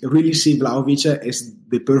I really see Vlahovic as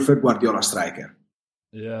the perfect Guardiola striker.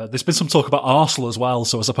 Yeah, there's been some talk about Arsenal as well,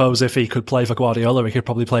 so I suppose if he could play for Guardiola, he could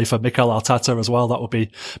probably play for Mikel Arteta as well. That would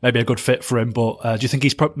be maybe a good fit for him, but do you think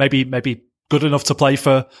he's maybe good enough to play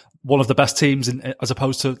for one of the best teams as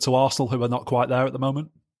opposed to Arsenal, who are not quite there at the moment?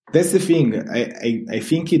 That's the thing. I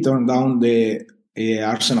think he turned down the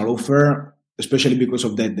Arsenal offer, especially because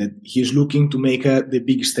of that he's looking to make the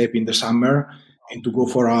big step in the summer and to go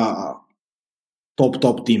for a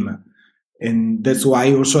top team. And that's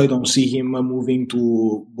why also I don't see him moving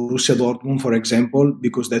to Borussia Dortmund, for example,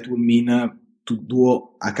 because that would mean to do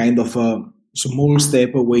a kind of a small step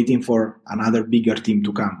waiting for another bigger team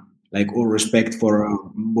to come. All respect for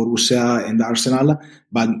Borussia and Arsenal,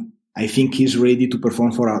 but I think he's ready to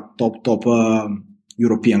perform for a top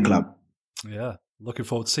European club. Yeah, looking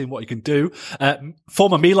forward to seeing what he can do.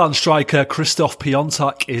 Former Milan striker Krzysztof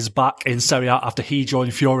Piątek is back in Serie A after he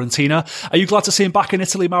joined Fiorentina. Are you glad to see him back in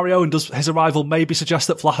Italy, Mario? And does his arrival maybe suggest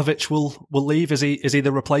that Vlahovic will leave? Is he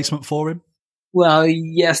the replacement for him? Well,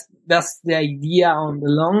 yes, that's the idea on the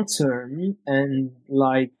long term, and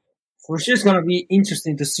for sure it's gonna be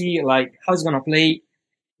interesting to see how he's gonna play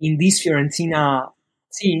in this Fiorentina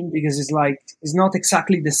team, because it's not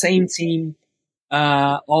exactly the same team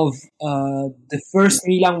of the first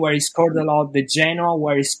Milan where he scored a lot, the Genoa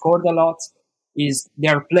where he scored a lot.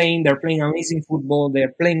 They're playing amazing football,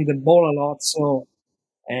 they're playing the ball a lot, so,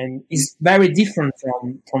 and it's very different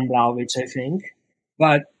from Vlahovic, I think,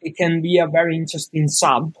 but it can be a very interesting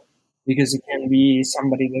sub, because it can be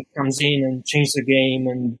somebody that comes in and changes the game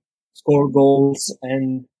and score goals,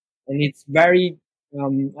 and it's very.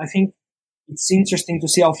 I think it's interesting to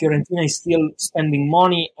see how Fiorentina is still spending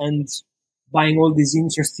money and buying all these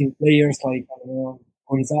interesting players like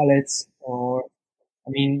Gonzalez or. I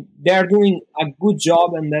mean, they're doing a good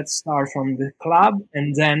job, and that starts from the club,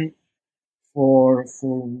 and then with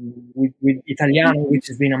Italiano, which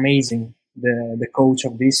has been amazing, the coach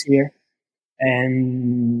of this year,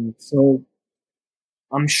 and so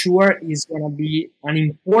I'm sure he's gonna be an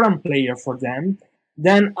important player for them.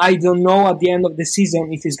 Then I don't know at the end of the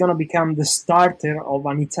season if he's gonna become the starter of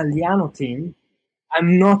an Italiano team.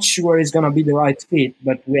 I'm not sure he's gonna be the right fit,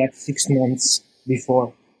 but we have 6 months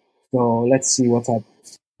before, so let's see what happens.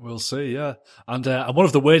 We'll see, yeah. And one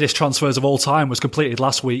of the weirdest transfers of all time was completed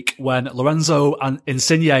last week when Lorenzo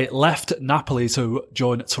Insigne left Napoli to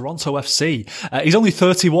join Toronto FC. He's only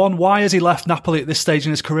 31. Why has he left Napoli at this stage in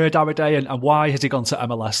his career, Davide, and why has he gone to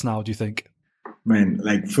MLS now, do you think? Man,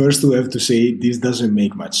 first we have to say this doesn't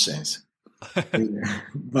make much sense.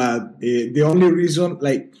 But the only reason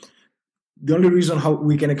how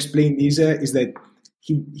we can explain this is that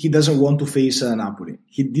he doesn't want to face Napoli.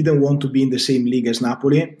 He didn't want to be in the same league as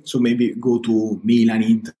Napoli, so maybe go to Milan,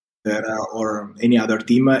 Inter, or any other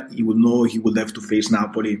team. He would know he would have to face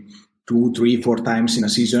Napoli 2, 3, 4 times in a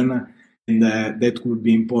season, and that would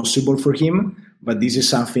be impossible for him. But this is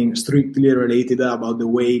something strictly related about the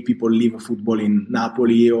way people live football in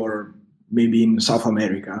Napoli or maybe in South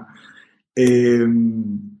America.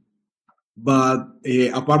 But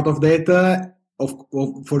apart of that,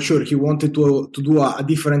 for sure, he wanted to do a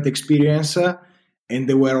different experience, and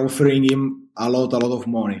they were offering him a lot of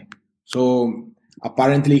money. So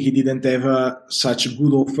apparently, he didn't have such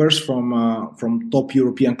good offers from top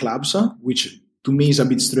European clubs, which to me is a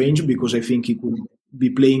bit strange because I think he could be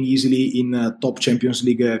playing easily in top Champions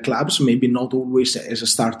League clubs. Maybe not always as a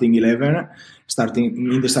starting in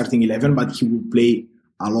the starting 11, but he would play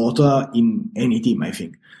a lot in any team, I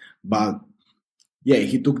think. But yeah,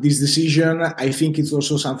 he took this decision. I think it's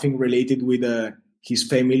also something related with his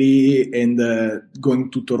family and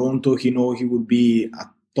going to Toronto. He know he would be a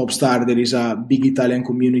top star. There is a big Italian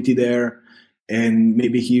community there, and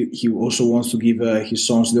maybe he also wants to give his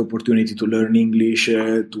sons the opportunity to learn English,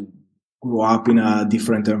 to grow up in a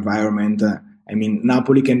different environment. I mean,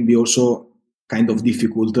 Napoli can be also kind of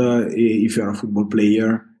difficult if you're a football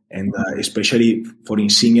player, and especially for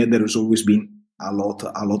Insigne, there has always been a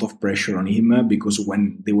lot of pressure on him because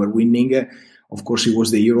when they were winning, of course he was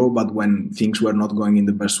the hero, but when things were not going in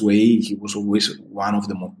the best way, he was always one of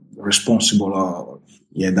the most responsible.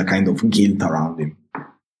 The kind of guilt around him.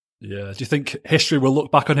 Yeah. Do you think history will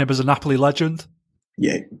look back on him as a Napoli legend?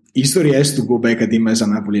 Yeah, history has to go back at him as a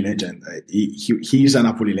Napoli legend. He is a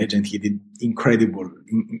Napoli legend. He did incredible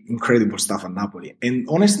stuff at Napoli. And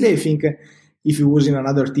honestly, I think if he was in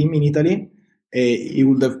another team in Italy, he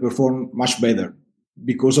would have performed much better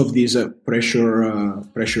because of this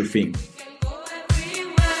pressure thing.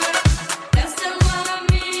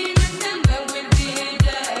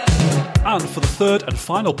 And for the third and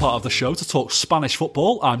final part of the show to talk Spanish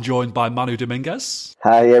football, I'm joined by Manu Dominguez.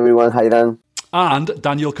 Hi everyone, hi Dan. And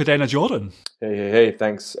Daniel Cadena Jordan. Hey,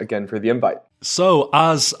 thanks again for the invite. So,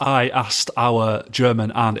 as I asked our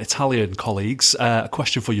German and Italian colleagues, a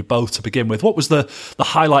question for you both to begin with. What was the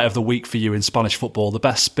highlight of the week for you in Spanish football? The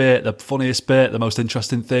best bit, the funniest bit, the most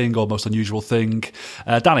interesting thing, or most unusual thing?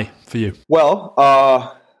 Danny, for you.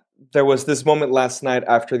 Well, there was this moment last night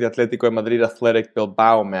after the Atletico de Madrid Athletic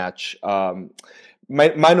Bilbao match.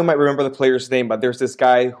 Manu might remember the player's name, but there's this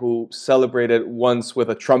guy who celebrated once with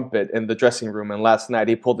a trumpet in the dressing room, and last night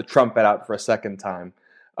he pulled the trumpet out for a second time.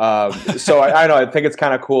 So I know, I think it's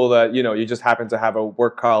kind of cool that, you just happen to have a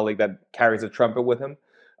work colleague that carries a trumpet with him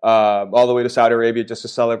all the way to Saudi Arabia just to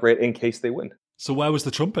celebrate in case they win. So where was the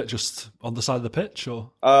trumpet? Just on the side of the pitch,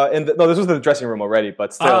 or? No, this was the dressing room already,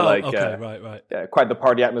 but still, okay, right. Yeah, quite the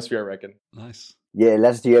party atmosphere, I reckon. Nice. Yeah,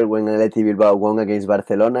 last year when Athletic Bilbao won against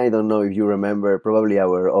Barcelona, I don't know if you remember, probably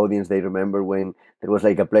our audience, they remember when there was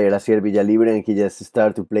like a player, Asier Villalibre, and he just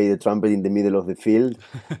started to play the trumpet in the middle of the field.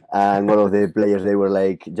 And all of the players, they were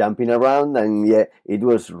like jumping around. And yeah, it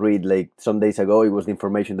was read like some days ago, it was the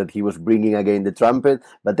information that he was bringing again the trumpet,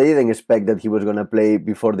 but they didn't expect that he was going to play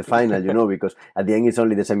before the final, because at the end it's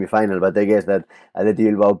only the semi-final. But I guess that Athletic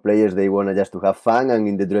Bilbao players, they wanted just to have fun, and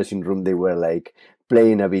in the dressing room they were like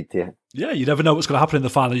playing a bit, yeah. Yeah, you never know what's going to happen in the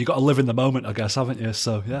final. You've got to live in the moment, I guess, haven't you?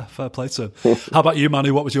 So, yeah, fair play to him. How about you,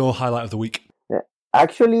 Manu? What was your highlight of the week? Yeah.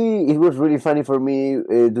 Actually, it was really funny for me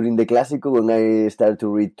during the Clásico when I started to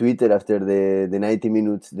read Twitter after the 90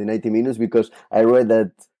 minutes, because I read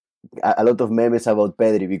that a lot of memes about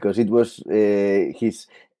Pedri, because it was his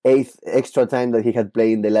eighth extra time that he had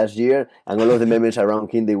played in the last year, and all of the memes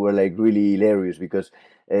around him, they were like really hilarious because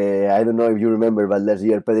I don't know if you remember, but last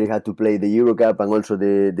year Pedri had to play the Euro Cup and also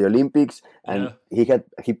the Olympics, and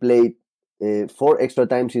he played 4 extra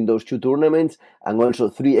times in those 2 tournaments, and also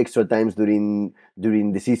 3 extra times during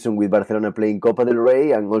the season with Barcelona playing Copa del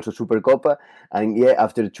Rey and also Supercoppa. And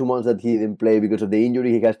after 2 months that he didn't play because of the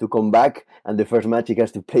injury, he has to come back, and the first match he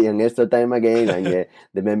has to play an extra time again. And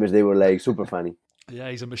the members, they were like super funny. Yeah,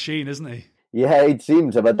 he's a machine, isn't he? Yeah, it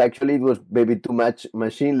seems, but actually it was maybe too much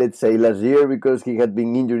machine, let's say, last year because he had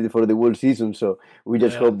been injured for the whole season. So we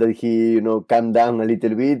just hope that he, calm down a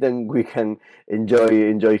little bit and we can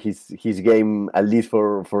enjoy his game at least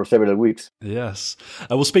for several weeks. Yes.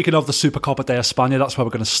 Well, speaking of the Supercoppa de España, that's where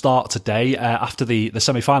we're going to start today after the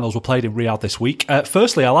semi-finals were played in Riyadh this week.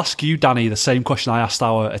 Firstly, I'll ask you, Danny, the same question I asked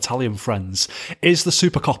our Italian friends. Is the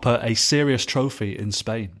Supercoppa a serious trophy in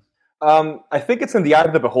Spain? I think it's in the eye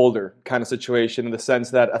of the beholder kind of situation, in the sense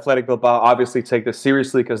that Athletic Bilbao obviously take this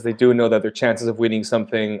seriously because they do know that their chances of winning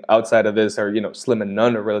something outside of this are, slim and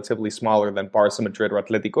none, or relatively smaller than Barca, Madrid, or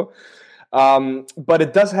Atletico. But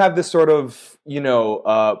it does have this sort of,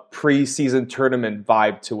 pre-season tournament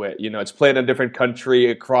vibe to it. It's played in a different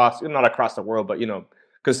country not across the world, but,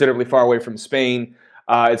 considerably far away from Spain.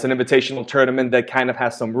 It's an invitational tournament that kind of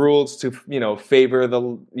has some rules to, favor the,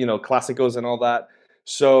 Clásicos and all that.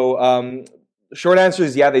 So, short answer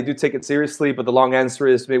is, they do take it seriously, but the long answer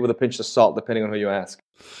is maybe with a pinch of salt, depending on who you ask.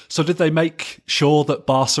 So did they make sure that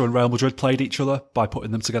Barca and Real Madrid played each other by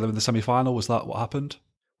putting them together in the semi-final? Was that what happened?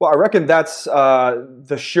 Well, I reckon that's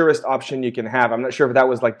the surest option you can have. I'm not sure if that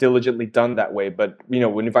was diligently done that way, but when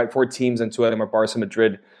you invite 4 teams and 2 of them are Barca and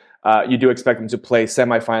Madrid, you do expect them to play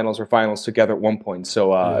semi-finals or finals together at one point.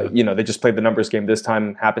 So, they just played the numbers game this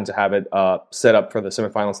time, happened to have it set up for the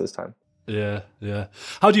semi-finals this time. Yeah.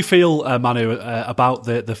 How do you feel, Manu, about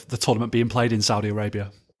the tournament being played in Saudi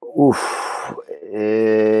Arabia?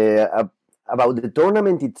 About the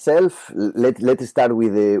tournament itself, let's start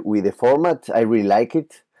with the format. I really like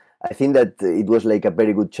it. I think that it was a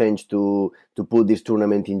very good change to put this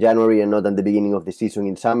tournament in January and not at the beginning of the season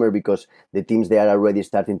in summer, because the teams, they are already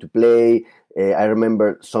starting to play. I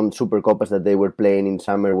remember some Supercoppas that they were playing in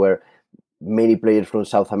summer where many players from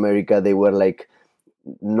South America, they were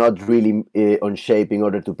not really on shape in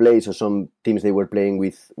order to play. So some teams, they were playing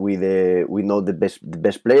with not the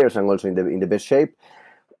best players and also in the best shape.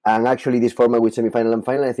 And actually this format with semi-final and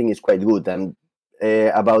final, I think is quite good. And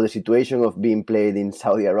about the situation of being played in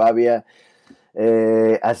Saudi Arabia,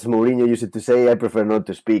 as Mourinho used to say, I prefer not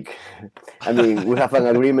to speak. I mean, we have an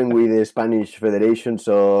agreement with the Spanish Federation,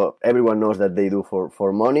 so everyone knows that they do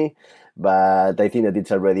for money. But I think that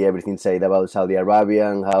it's already everything said about Saudi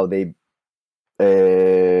Arabia and how they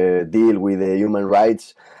deal with the human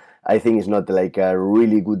rights. I think it's not a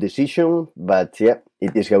really good decision, but it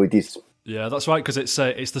is how it is. Yeah, that's right, because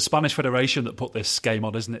it's the Spanish Federation that put this game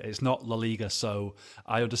on, isn't it? It's not LaLiga, so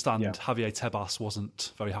I understand Javier Tebas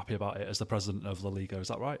wasn't very happy about it as the president of LaLiga. Is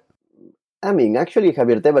that right? I mean, actually,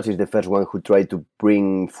 Javier Tebas is the first one who tried to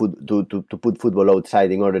bring to put football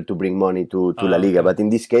outside in order to bring money to LaLiga. Okay. But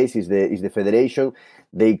in this case, is the federation.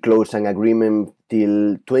 They closed an agreement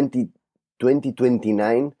till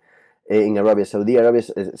 2029 in Arabia. Saudi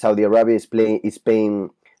Arabia is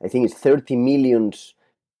paying, I think it's 30 million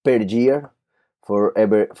per year for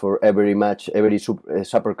every match, every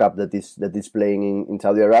Super Cup that is playing in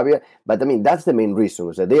Saudi Arabia. But I mean, that's the main reason,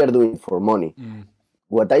 is that they are doing it for money.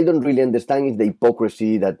 What I don't really understand is the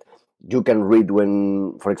hypocrisy that you can read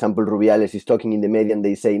when, for example, Rubiales is talking in the media and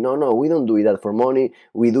they say, no, we don't do that for money.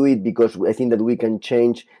 We do it because I think that we can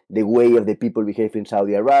change the way of the people behave in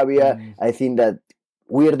Saudi Arabia. I think that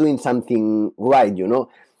we are doing something right,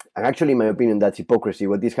 And actually, in my opinion, that's hypocrisy.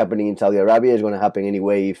 What is happening in Saudi Arabia is going to happen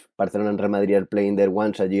anyway if Barcelona and Real Madrid are playing there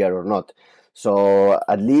once a year or not. So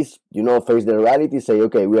at least, face the reality, say,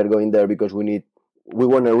 okay, we are going there because we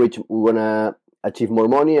want to achieve more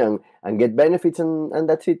money and get benefits, and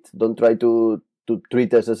that's it. Don't try to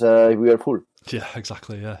treat us as if we are full. Yeah,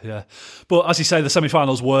 exactly. Yeah. But as you say, the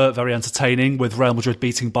semi-finals were very entertaining, with Real Madrid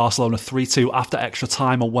beating Barcelona 3-2 after extra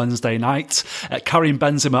time on Wednesday night. Karim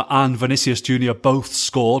Benzema and Vinicius Jr. both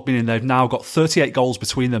scored, meaning they've now got 38 goals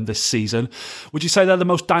between them this season. Would you say they're the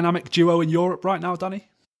most dynamic duo in Europe right now, Danny?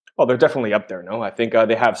 Well, they're definitely up there, no? I think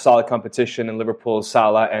they have solid competition in Liverpool's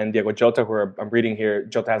Salah and Diego Jota, who I'm reading here.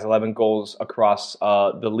 Jota has 11 goals across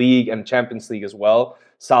the league and Champions League as well.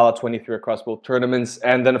 Salah 23 across both tournaments.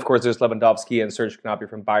 And then, of course, there's Lewandowski and Serge Gnabry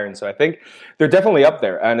from Bayern. So I think they're definitely up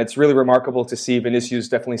there. And it's really remarkable to see Vinicius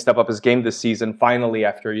definitely step up his game this season, finally,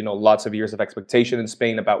 after lots of years of expectation in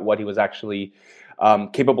Spain about what he was actually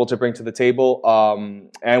capable to bring to the table.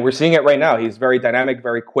 And we're seeing it right now. He's very dynamic,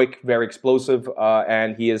 very quick, very explosive,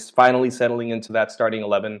 and he is finally settling into that starting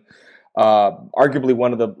 11. Arguably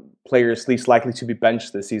one of the players least likely to be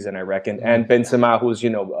benched this season, I reckon. And Benzema, who's,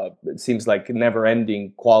 it seems like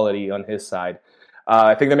never-ending quality on his side.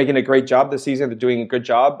 I think they're making a great job this season. They're doing a good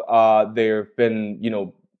job. They've been,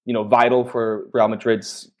 vital for Real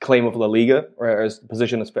Madrid's claim of LaLiga, or as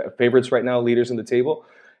position as favorites right now, leaders in the table.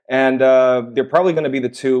 And they're probably going to be the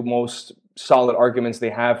two most solid arguments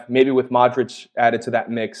they have, maybe with Modric added to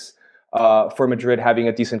that mix, for Madrid having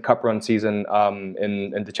a decent cup run season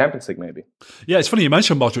in the Champions League, maybe. Yeah, it's funny you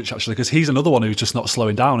mentioned Modric, actually, because he's another one who's just not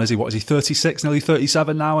slowing down, is he? What is he, 36, nearly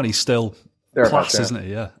 37 now, and he's still class, isn't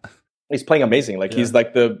he? Yeah. He's playing amazing. He's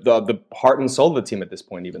like the heart and soul of the team at this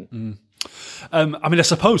point, even. I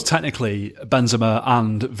suppose technically Benzema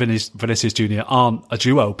and Vinicius Jr. aren't a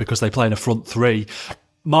duo because they play in a front three.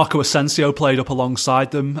 Marco Asensio played up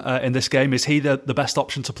alongside them in this game. Is he the best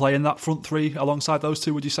option to play in that front three alongside those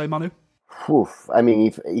two, would you say, Manu?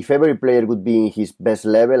 If every player would be in his best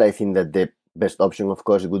level, I think that the best option, of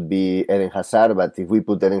course, would be Eden Hazard. But if we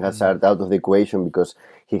put Eden Hazard out of the equation because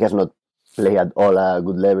he has not played at all a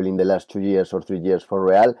good level in the last 2 years or 3 years for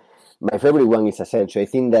Real, my favorite one is Asensio. I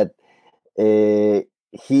think that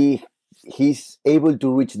he's able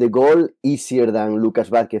to reach the goal easier than Lucas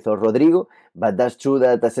Vázquez or Rodrigo, but that's true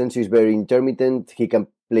that Asensio is very intermittent. He can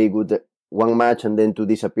play good one match and then to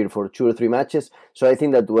disappear for 2 or 3 matches. So I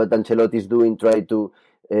think that what Ancelotti is doing, try to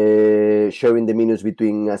sharing the minutes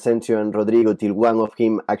between Asensio and Rodrigo till one of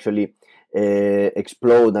him actually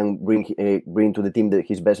explode and bring to the team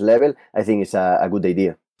his best level, I think it's a good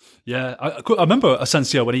idea. Yeah, I remember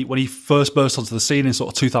Asensio when he first burst onto the scene in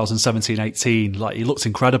sort of 2017-18. Like, he looked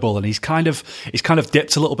incredible, and he's kind of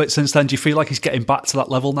dipped a little bit since then. Do you feel like he's getting back to that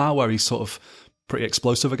level now, where he's sort of pretty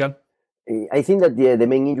explosive again? I think that the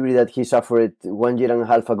main injury that he suffered 1.5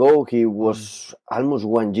 years ago, he was almost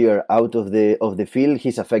 1 year out of the field.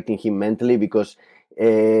 He's affecting him mentally because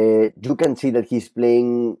you can see that he's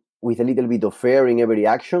playing with a little bit of fear in every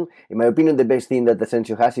action. In my opinion, the best thing that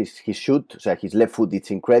Asensio has is his shoot. So his left foot,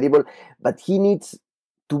 it's incredible. But he needs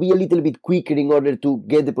to be a little bit quicker in order to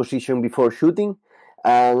get the position before shooting.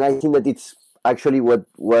 And I think that it's actually what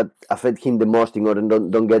affects him the most in order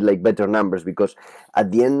don't get like better numbers. Because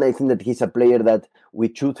at the end, I think that he's a player that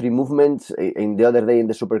with 2-3 movements, in the other day in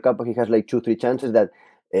the Supercoppa, he has like 2-3 chances that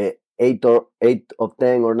 8 of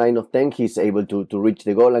 10 or 9 of 10, he's able to reach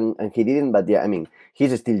the goal, and he didn't. But yeah, I mean,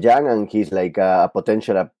 he's still young, and he's like a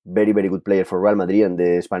very, very good player for Real Madrid and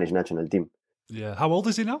the Spanish national team. Yeah. How old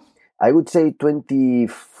is he now? I would say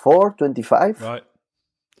 24, 25. Right.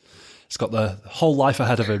 He's got the whole life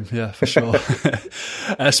ahead of him, yeah, for sure.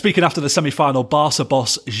 Speaking after the semi-final, Barca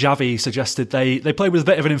boss Xavi suggested they played with a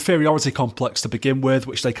bit of an inferiority complex to begin with,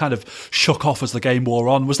 which they kind of shook off as the game wore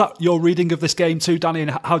on. Was that your reading of this game too, Danny?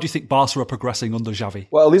 And how do you think Barca are progressing under Xavi?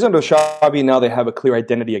 Well, at least under Xavi, now they have a clear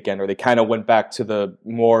identity again, or they kind of went back to the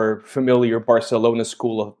more familiar Barcelona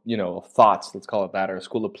school of, thoughts, let's call it that, or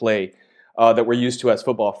school of play that we're used to as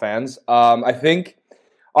football fans. I think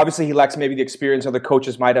obviously he lacks maybe the experience other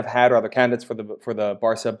coaches might have had, or other candidates for the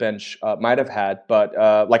Barca bench might have had. But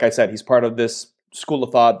like I said, he's part of this school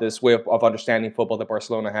of thought, this way of understanding football that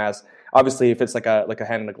Barcelona has. Obviously, if it's like a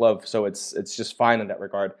hand in a glove, so it's just fine in that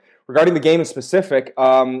regard. Regarding the game in specific,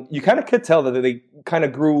 you kind of could tell that they kind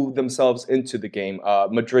of grew themselves into the game.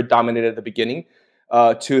 Madrid dominated at the beginning.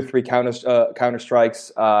 2-3 counter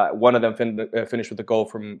strikes. One of them finished with a goal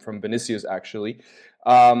from Vinicius, actually.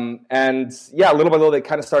 And yeah, little by little, they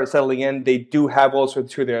kind of started settling in. They do have also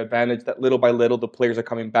to their advantage that little by little, the players are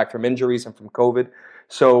coming back from injuries and from COVID.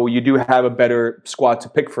 So you do have a better squad to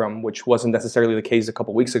pick from, which wasn't necessarily the case a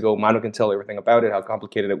couple weeks ago. Manu can tell everything about it, how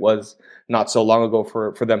complicated it was not so long ago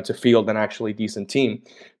for them to field an actually decent team.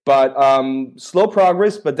 But slow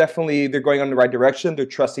progress, but definitely they're going in the right direction. They're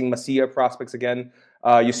trusting Masia prospects again.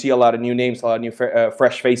 You see a lot of new names, a lot of new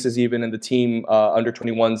fresh faces even in the team, under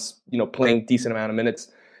 21s, playing decent amount of minutes.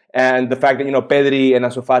 And the fact that, Pedri and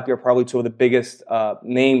Ansu Fati are probably two of the biggest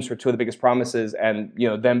names or two of the biggest promises, and,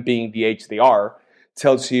 them being the age they are,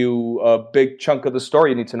 tells you a big chunk of the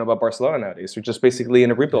story you need to know about Barcelona nowadays. They're just basically in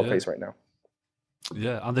a rebuild phase right now.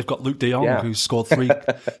 Yeah, and they've got Luke de Jong, who's scored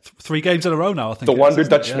three games in a row now, I think. The wonder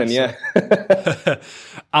Dutchman, yeah.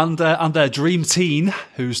 And their dream teen,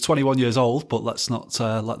 who's 21 years old, but let's not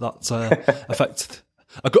let that affect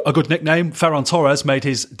a good nickname. Ferran Torres made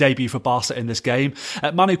his debut for Barca in this game.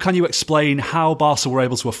 Manu, can you explain how Barca were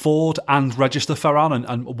able to afford and register Ferran,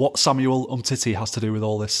 and what Samuel Umtiti has to do with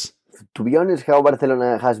all this? to be honest, how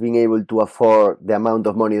Barcelona has been able to afford the amount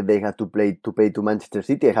of money that they have to pay to Manchester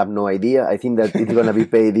City, I have no idea. I think that it's gonna be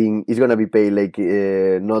paid like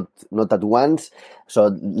not at once. So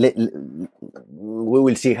we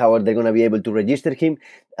will see how they're gonna be able to register him.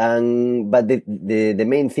 But the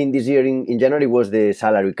main thing this year in January was the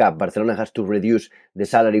salary cap. Barcelona has to reduce the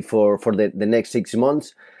salary for the next 6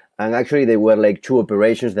 months. And actually, there were like 2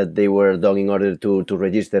 operations that they were done in order to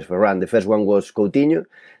register Ferran. The first one was Coutinho,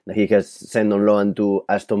 that he has sent on loan to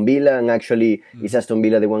Aston Villa. And actually, it's Aston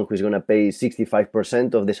Villa the one who is going to pay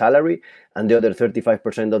 65% of the salary. And the other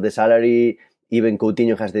 35% of the salary, even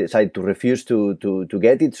Coutinho has decided to refuse to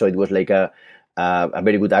get it. So it was like a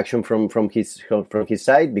very good action from his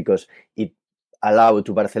side, because it allowed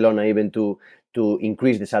to Barcelona even to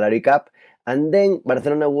increase the salary cap. And then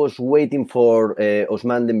Barcelona was waiting for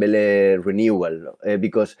Ousmane Dembélé renewal,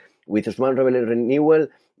 because with Ousmane Dembélé renewal,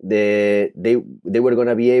 they were going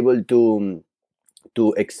to be able to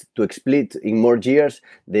split in more years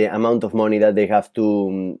the amount of money that they have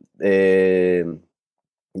to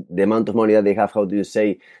how do you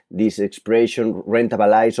say this expression,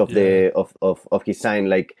 rentabilize of his sign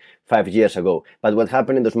like 5 years ago. But what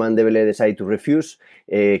happened? Ousmane Dembélé decided to refuse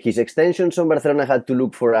his extension, so Barcelona had to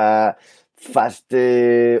look for a fast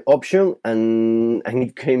option, and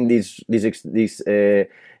it came this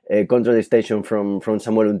contract extension from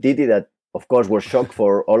Samuel Umtiti that, of course, was shock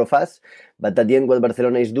for all of us. But at the end, what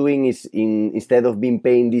Barcelona is doing is, instead of being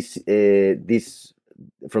paying this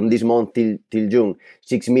from this month till June,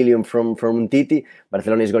 6 million from Umtiti,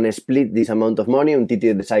 Barcelona is going to split this amount of money.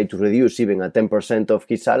 Umtiti decided to reduce even at 10% of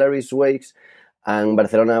his salaries wages, and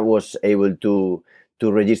Barcelona was able to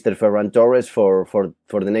register Ferran Torres for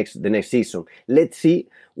the next season. Let's see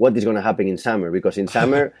what is going to happen in summer, because in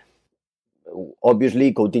summer,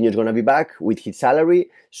 obviously, Coutinho is going to be back with his salary,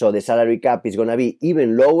 so the salary cap is going to be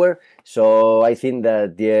even lower. So I think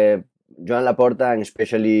that Joan Laporta, and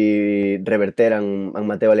especially Reverter and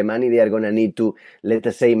Matteo Alemany, they are going to need to, let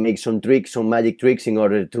us say, make some magic tricks in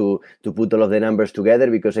order to put all of the numbers together,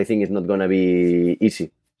 because I think it's not going to be easy.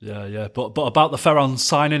 Yeah. But about the Ferran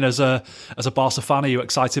signing, as a Barca fan, are you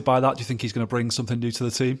excited by that? Do you think he's going to bring something new to the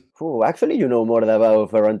team? Actually, you know more about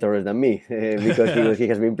Ferran Torres than me, because he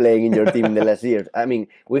has been playing in your team in the last years. I mean,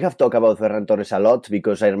 we have talked about Ferran Torres a lot,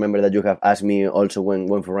 because I remember that you have asked me also when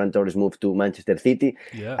Ferran Torres moved to Manchester City.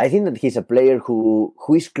 Yeah. I think that he's a player who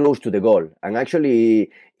is close to the goal, and actually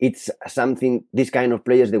it's something, this kind of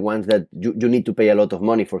players, the ones that you need to pay a lot of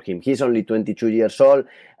money for him. He's only 22 years old,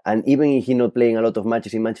 and even if he's not playing a lot of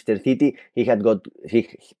matches in Manchester City, he has got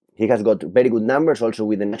very good numbers also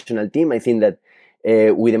with the national team. I think that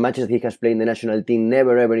with the matches he has played in the national team,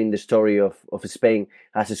 never ever in the story of Spain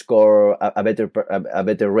has scored a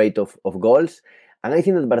better rate of goals. And I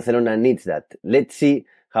think that Barcelona needs that. Let's see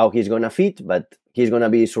how he's going to fit, but he's going to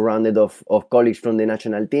be surrounded of colleagues from the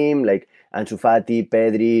national team, like Ansu Fati,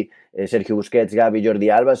 Pedri, Sergio Busquets, Gavi, Jordi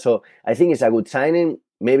Alba. So I think it's a good signing,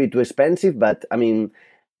 maybe too expensive, but I mean,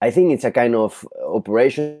 I think it's a kind of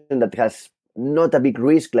operation that has not a big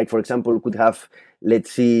risk. Like, for example, could have,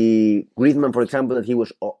 let's see, Griezmann, for example, that he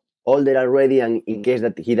was older already, and in case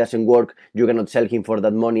that he doesn't work, you cannot sell him for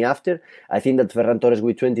that money after. I think that Ferran Torres,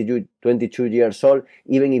 with 22 years old,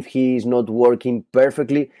 even if he is not working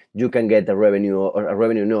perfectly, you can get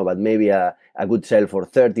but maybe a good sell for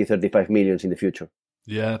 35 million in the future.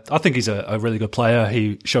 Yeah, I think he's a really good player.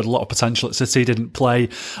 He showed a lot of potential at City. Didn't play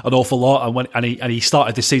an awful lot, and he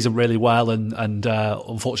started this season really well, and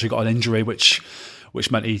unfortunately got an injury, which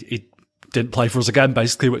meant he didn't play for us again,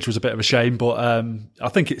 basically, which was a bit of a shame. But I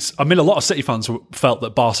think a lot of City fans felt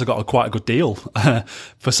that Barca got quite a good deal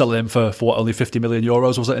for selling him for what, only 50 million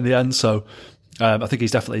euros was it in the end? So I think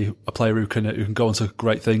he's definitely a player who can go on to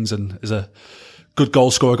great things, and is a good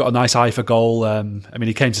goal scorer, got a nice eye for goal. I mean,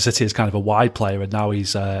 he came to City as kind of a wide player, and now he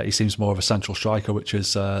seems more of a central striker, which is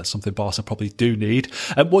something Barca probably do need.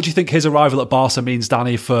 What do you think his arrival at Barca means,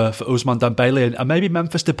 Danny, for Ousmane Dembélé and maybe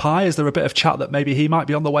Memphis Depay? Is there a bit of chat that maybe he might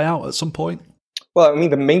be on the way out at some point? Well, I mean,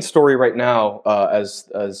 the main story right now,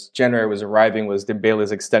 as January was arriving, was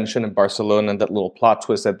Dembele's extension in Barcelona, and that little plot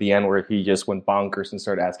twist at the end where he just went bonkers and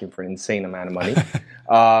started asking for an insane amount of money.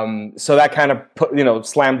 So that kind of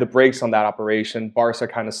slammed the brakes on that operation. Barca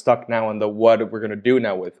kind of stuck now on the what we're going to do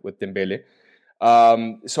now with Dembele.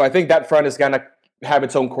 So I think that front is going to have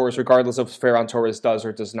its own course, regardless of Ferran Torres does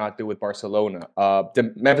or does not do with Barcelona.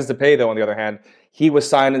 Memphis Depay, though, on the other hand, he was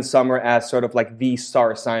signed in summer as sort of like the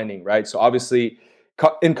star signing, right? So obviously,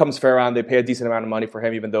 in comes Ferran. They pay a decent amount of money for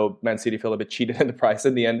him, even though Man City feel a bit cheated in the price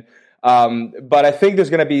in the end. But I think there's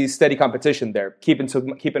going to be steady competition there. Keep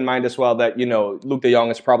in mind as well that, Luuk de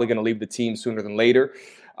Jong is probably going to leave the team sooner than later.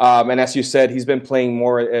 And as you said, he's been playing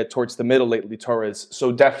more towards the middle lately, Torres.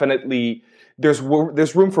 So definitely there's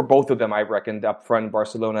room for both of them, I reckon, up front in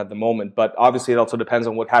Barcelona at the moment. But obviously it also depends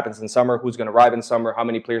on what happens in summer, who's going to arrive in summer, how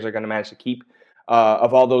many players are going to manage to keep.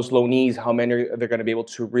 Of all those loanees, how many they're going to be able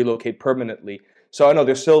to relocate permanently. So I know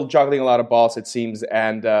they're still juggling a lot of balls, it seems,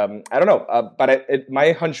 and I don't know. But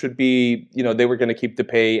my hunch would be, they were going to keep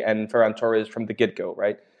Depay and Ferran Torres from the get-go,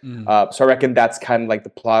 right? So I reckon that's kind of like the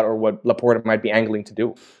plot or what Laporta might be angling to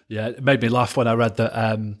do. Yeah, it made me laugh when I read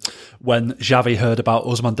that when Xavi heard about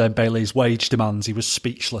Ousmane Dembele's wage demands, he was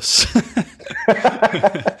speechless.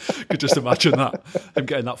 Could just imagine that, him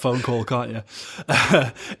getting that phone call, can't you?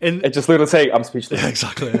 It just literally say, I'm speechless. Yeah,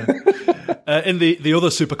 exactly. Yeah. In the other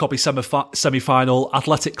Supercopa semi-final,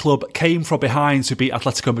 Athletic Club came from behind to beat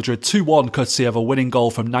Atletico Madrid 2-1, courtesy of a winning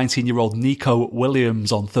goal from 19-year-old Nico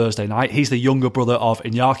Williams on Thursday night. He's the younger brother of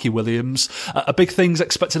Iñaki Williams. A big things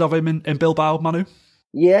expected of him in Bilbao, Manu?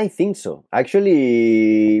 Yeah, I think so.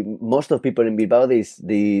 Actually, most of people in Bilbao, they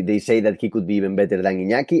say that he could be even better than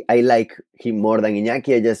Iñaki. I like him more than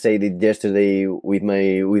Iñaki. I just said it yesterday with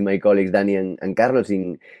my colleagues Dani and Carlos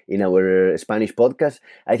in our Spanish podcast.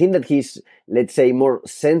 I think that he's, let's say, more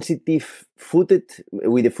sensitive-footed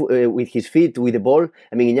with his feet, with the ball.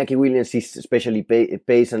 I mean, Iñaki Williams is especially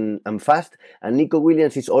pace and fast, and Nico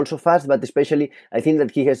Williams is also fast, but especially I think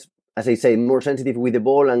that he has, as I say, more sensitive with the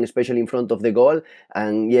ball and especially in front of the goal.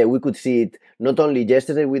 And yeah, we could see it not only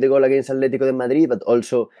yesterday with the goal against Atletico de Madrid, but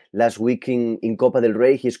also last week in Copa del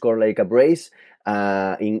Rey, he scored like a brace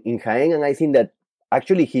in Jaén. And I think that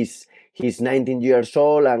actually he's 19 years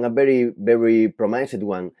old and a very, very promising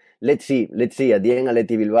one. Let's see. At the end,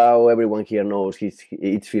 Athletic Bilbao, everyone here knows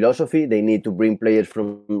its philosophy. They need to bring players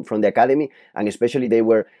from the academy, and especially they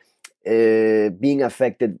were being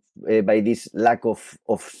affected by this lack of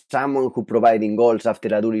someone who providing goals after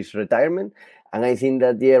Aduri's retirement. And I think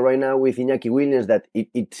that right now with Iñaki Williams, that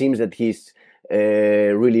it seems that he's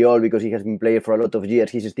really old because he has been playing for a lot of years.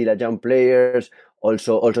 He's still a young player.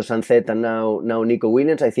 Also Zanet and now Nico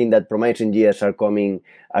Williams. I think that promising years are coming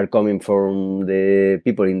from the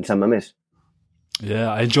people in San Mamés.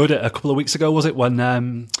 Yeah, I enjoyed it a couple of weeks ago, was it, when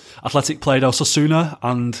Athletic played Osasuna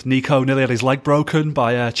and Nico nearly had his leg broken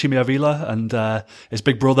by Chimi Avila, and his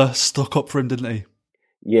big brother stuck up for him, didn't he?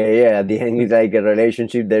 Yeah. At the end, it's like a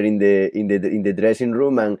relationship there in the dressing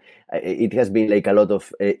room, and it has been like a lot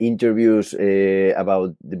of interviews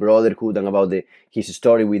about the brotherhood and about his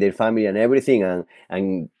story with their family and everything,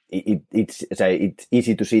 and it's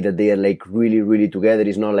easy to see that they are like really, really together.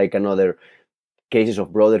 It's not like another cases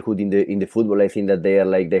of brotherhood in the football. I think that they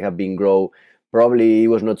have been grow. Probably it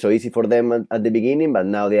was not so easy for them at the beginning, but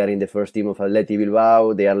now they are in the first team of Athletic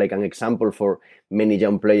Bilbao. They are like an example for many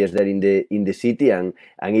young players there in the city, and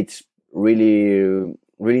it's really,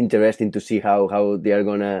 really interesting to see how they are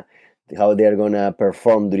gonna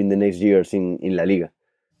perform during the next years in LaLiga.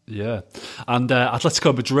 Yeah, and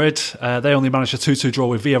Atletico Madrid, they only managed a 2-2 draw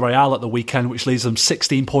with Villarreal at the weekend, which leaves them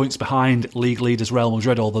 16 points behind league leaders Real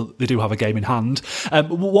Madrid, although they do have a game in hand.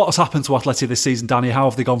 What has happened to Atleti this season, Danny? How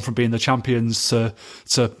have they gone from being the champions to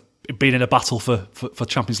being in a battle for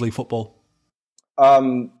Champions League football?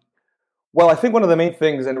 Well, I think one of the main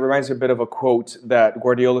things, and it reminds me a bit of a quote that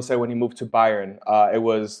Guardiola said when he moved to Bayern, it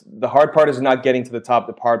was, the hard part is not getting to the top,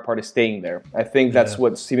 the hard part is staying there. I think that's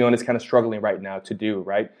what Simeone is kind of struggling right now to do,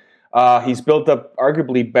 right? He's built up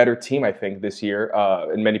arguably better team, I think, this year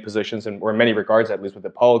in many positions, or in many regards, at least with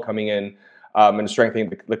DePaul coming in and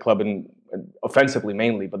strengthening the club offensively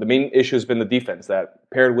mainly. But the main issue has been the defense, that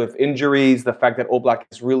paired with injuries, the fact that Oblak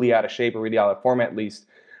is really out of shape, or really out of form at least,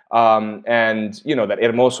 and that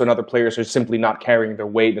Hermoso and other players are simply not carrying their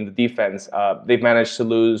weight in the defense. They've managed to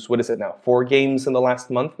lose, 4 games in the last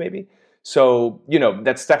month, maybe. So,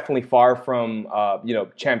 that's definitely far from,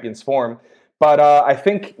 champions form. But I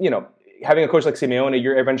think, having a coach like Simeone,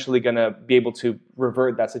 you're eventually going to be able to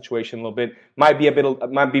revert that situation a little bit. It might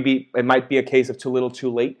be a case of too little,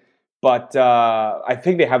 too late. But I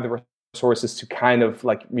think they have the resources to kind of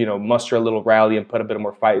muster a little rally and put a bit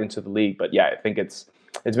more fight into the league. But yeah, I think it's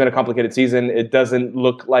been a complicated season. It doesn't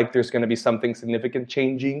look like there's going to be something significant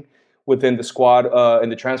changing within the squad in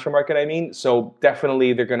the transfer market, I mean. So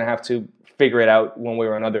definitely they're going to have to figure it out one way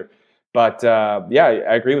or another. But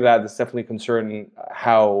I agree with that. It's definitely concerning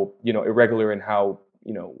how irregular and how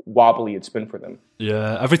wobbly it's been for them.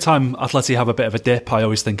 Yeah, every time Atleti have a bit of a dip, I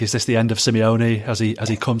always think, is this the end of Simeone? Has he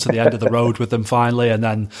come to the end of the road with them finally? And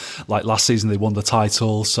then, like last season, they won the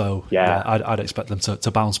title. So yeah, I'd expect them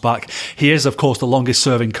to bounce back. He is, of course, the longest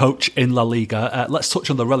serving coach in La Liga. Let's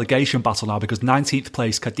touch on the relegation battle now, because 19th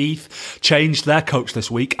place Cadiz changed their coach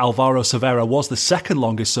this week. Alvaro Cervera was the second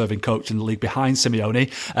longest serving coach in the league behind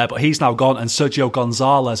Simeone, but he's now gone, and Sergio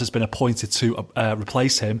Gonzalez has been appointed to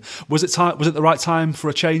replace him. Was it the right time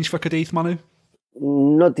for a change for Cadiz, Manu?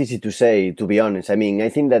 Not easy to say, to be honest. I mean, I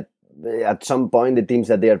think that at some point the teams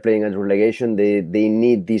that they are playing at relegation, they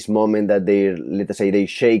need this moment that they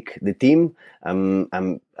shake the team.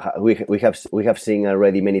 We have seen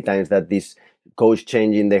already many times that this coach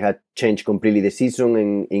changing, they had changed completely the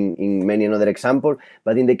season in many another example.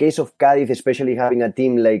 But in the case of Cádiz, especially having a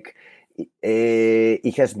team like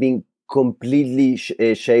it has been completely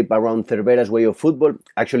shaped around Cervera's way of football.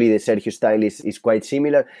 Actually, the Sergio style is quite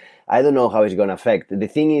similar. I don't know how it's going to affect. The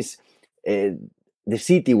thing is, the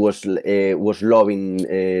city was loving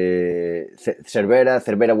Cervera.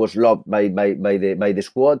 Cervera was loved by the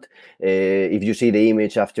squad. If you see the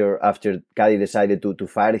image after Cádiz decided to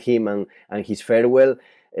fire him and his farewell,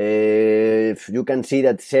 you can see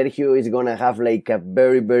that Sergio is going to have like a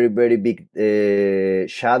very, very, very big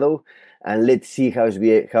shadow. And let's see how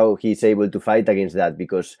he's able to fight against that,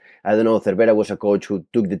 because I don't know, Cervera was a coach who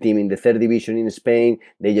took the team in the third division in Spain.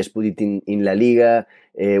 They just put it in La Liga,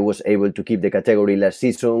 was able to keep the category last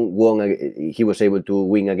season, he was able to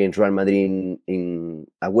win against Real Madrid in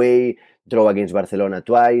away, draw against Barcelona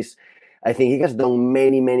twice. I think he has done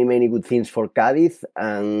many, many, many good things for Cádiz,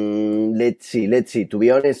 and let's see. To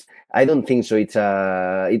be honest, I don't think so.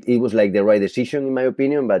 It was like the right decision in my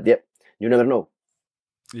opinion, but yeah, you never know.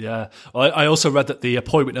 Yeah, I also read that the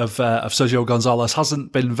appointment of Sergio Gonzalez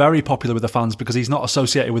hasn't been very popular with the fans because he's not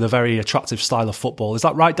associated with a very attractive style of football. Is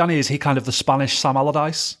that right, Danny? Is he kind of the Spanish Sam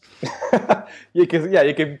Allardyce? You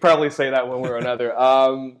can probably say that one way or another.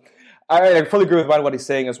 I fully agree with what he's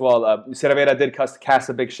saying as well. Cervera did cast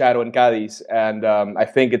a big shadow in Cádiz, and I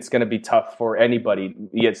think it's going to be tough for anybody,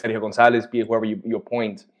 be it Sergio Gonzalez, be it whoever you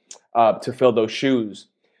appoint, to fill those shoes.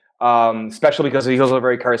 Especially because he's also a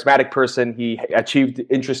very charismatic person. He achieved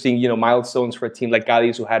interesting, milestones for a team like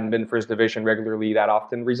Cádiz, who hadn't been first division regularly that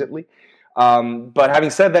often recently. But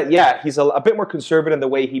having said that, yeah, he's a bit more conservative in the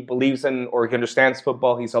way he believes in or he understands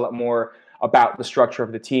football. He's a lot more about the structure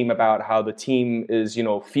of the team, about how the team is,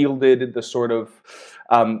 fielded, the sort of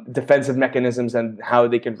defensive mechanisms and how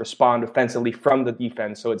they can respond offensively from the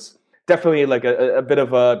defense. So it's definitely like a bit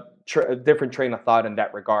of a different train of thought in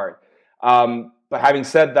that regard. But having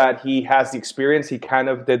said that, he has the experience. He kind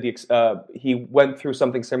of did he went through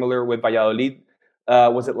something similar with Valladolid.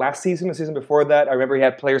 Was it last season, the season before that? I remember he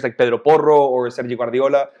had players like Pedro Porro or Sergio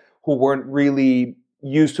Guardiola who weren't really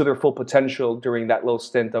used to their full potential during that little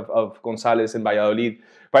stint of Gonzalez in Valladolid.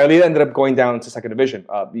 Valladolid ended up going down to second division.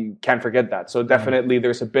 You can't forget that. So definitely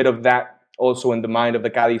there's a bit of that also in the mind of the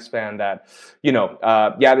Cádiz fan that,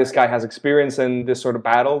 this guy has experience in this sort of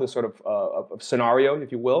battle, this sort of scenario,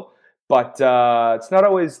 if you will. But it's not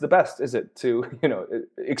always the best, is it? To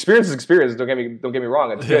experience is experience. Don't get me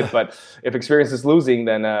wrong. It's good, but if experience is losing,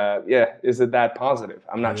 then is it that positive?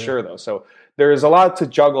 I'm not sure though. So there's a lot to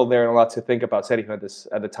juggle there and a lot to think about Sergio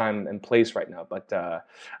at the time and place right now. But I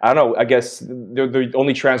don't know. I guess the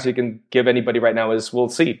only transfer you can give anybody right now is we'll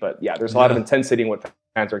see. But yeah, there's a lot of intensity in what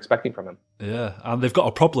fans are expecting from him. Yeah, and they've got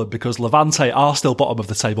a problem because Levante are still bottom of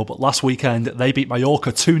the table, but last weekend they beat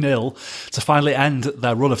Mallorca 2-0 to finally end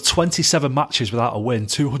their run of 27 matches without a win,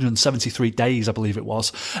 273 days, I believe it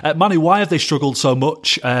was. Manu, why have they struggled so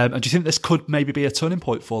much? And do you think this could maybe be a turning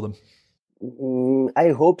point for them? I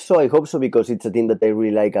hope so because it's a team that I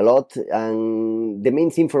really like a lot. And the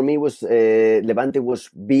main thing for me was Levante was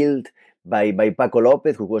built by Paco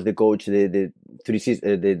López, who was the coach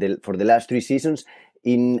for the last 3 seasons,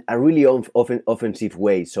 in a really offensive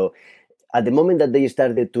way. So at the moment that they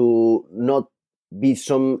started to not be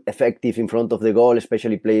so effective in front of the goal,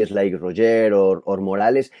 especially players like Roger or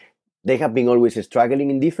Morales, they have been always struggling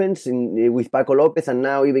in defense with Paco López. And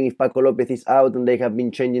now even if Paco López is out and they have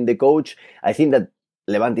been changing the coach, I think that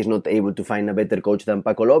Levante is not able to find a better coach than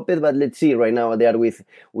Paco López. But let's see, right now they are with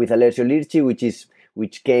Alessio Lirchi,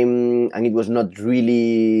 which came and it was not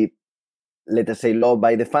really, let us say, loved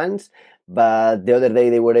by the fans. But the other day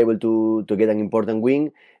they were able to get an important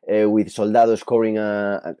win with Soldado scoring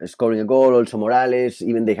a goal, also Morales.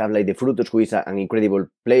 Even they have like the Frutos, who is an incredible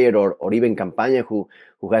player, or even Campaña, who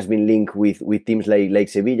has been linked with teams like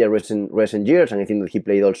Sevilla recent years, and I think that he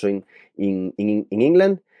played also in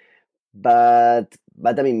England. But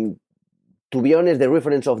I mean, to be honest, the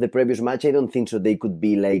reference of the previous match, I don't think so. They could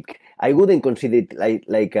be like, I wouldn't consider it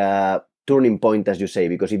like a turning point, as you say,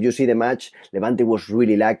 because if you see the match, Levante was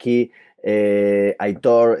really lucky.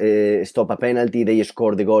 Aitor stopped a penalty. They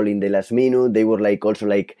scored the goal in the last minute. They were like also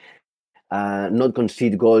like not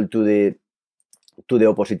concede goal to the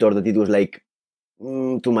oppositor. That it was like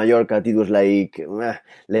to Mallorca. It was like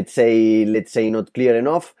let's say not clear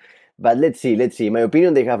enough. But let's see. In my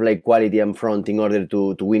opinion, they have like quality and front in order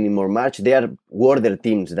to win in more match. They are worse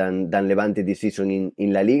teams than Levante this season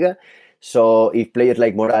in LaLiga. So if players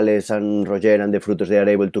like Morales and Roger and De Frutos, they are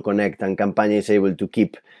able to connect, and Campaña is able to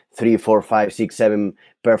keep 3, 4, 5, 6, 7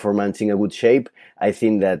 performance in a good shape, I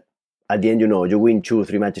think that at the end, you win 2,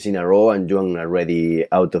 3 matches in a row and you are already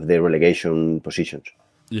out of the relegation positions.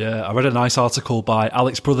 Yeah, I read a nice article by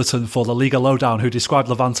Alex Brotherton for La Liga Lowdown, who described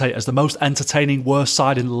Levante as the most entertaining worst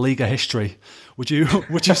side in La Liga history. Would you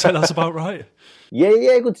say that's about right? Yeah,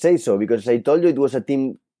 I could say so, because I told you it was a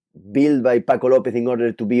team built by Paco López in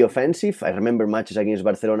order to be offensive. I remember matches against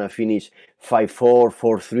Barcelona finish 5-4,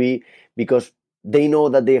 4-3, because they know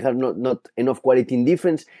that they have not enough quality in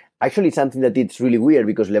defense. Actually, something that it's really weird,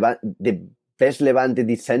 because the best Levante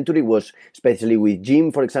this century was especially with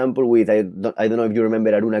Jim, for example, with, I don't know if you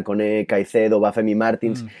remember Aruna Kone, Caicedo, Bafemi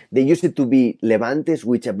Martins. They used it to be Levantes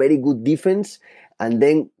with a very good defense and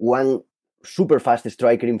then one super fast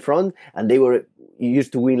striker in front, and they were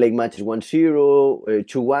used to win like matches 1-0,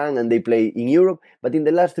 2-1, and they play in Europe. But in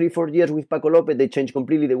the last 3-4 years with Paco López, they changed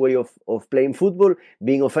completely the way of playing football,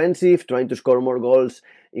 being offensive, trying to score more goals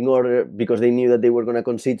in order, because they knew that they were going to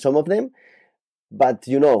concede some of them. But,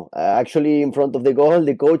 actually in front of the goal,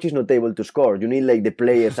 the coach is not able to score. You need like the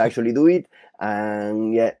players actually do it.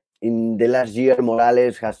 And yeah, in the last year,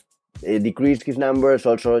 Morales has decreased his numbers,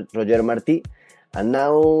 also Roger Martí. And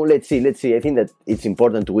now, let's see. I think that it's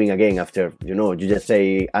important to win again after, you just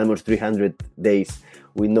say almost 300 days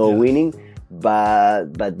with no winning.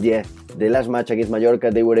 But yeah, the last match against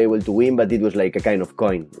Mallorca, they were able to win, but it was like a kind of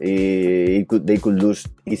coin. They could lose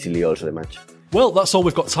easily also the match. Well, that's all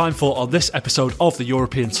we've got time for on this episode of the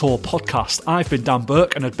European Tour podcast. I've been Dan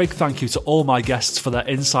Burke, and a big thank you to all my guests for their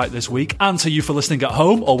insight this week, and to you for listening at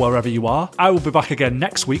home or wherever you are. I will be back again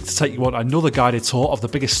next week to take you on another guided tour of the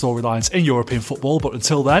biggest storylines in European football. But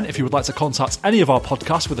until then, if you would like to contact any of our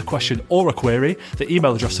podcasts with a question or a query, the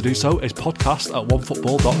email address to do so is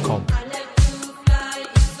podcast@onefootball.com.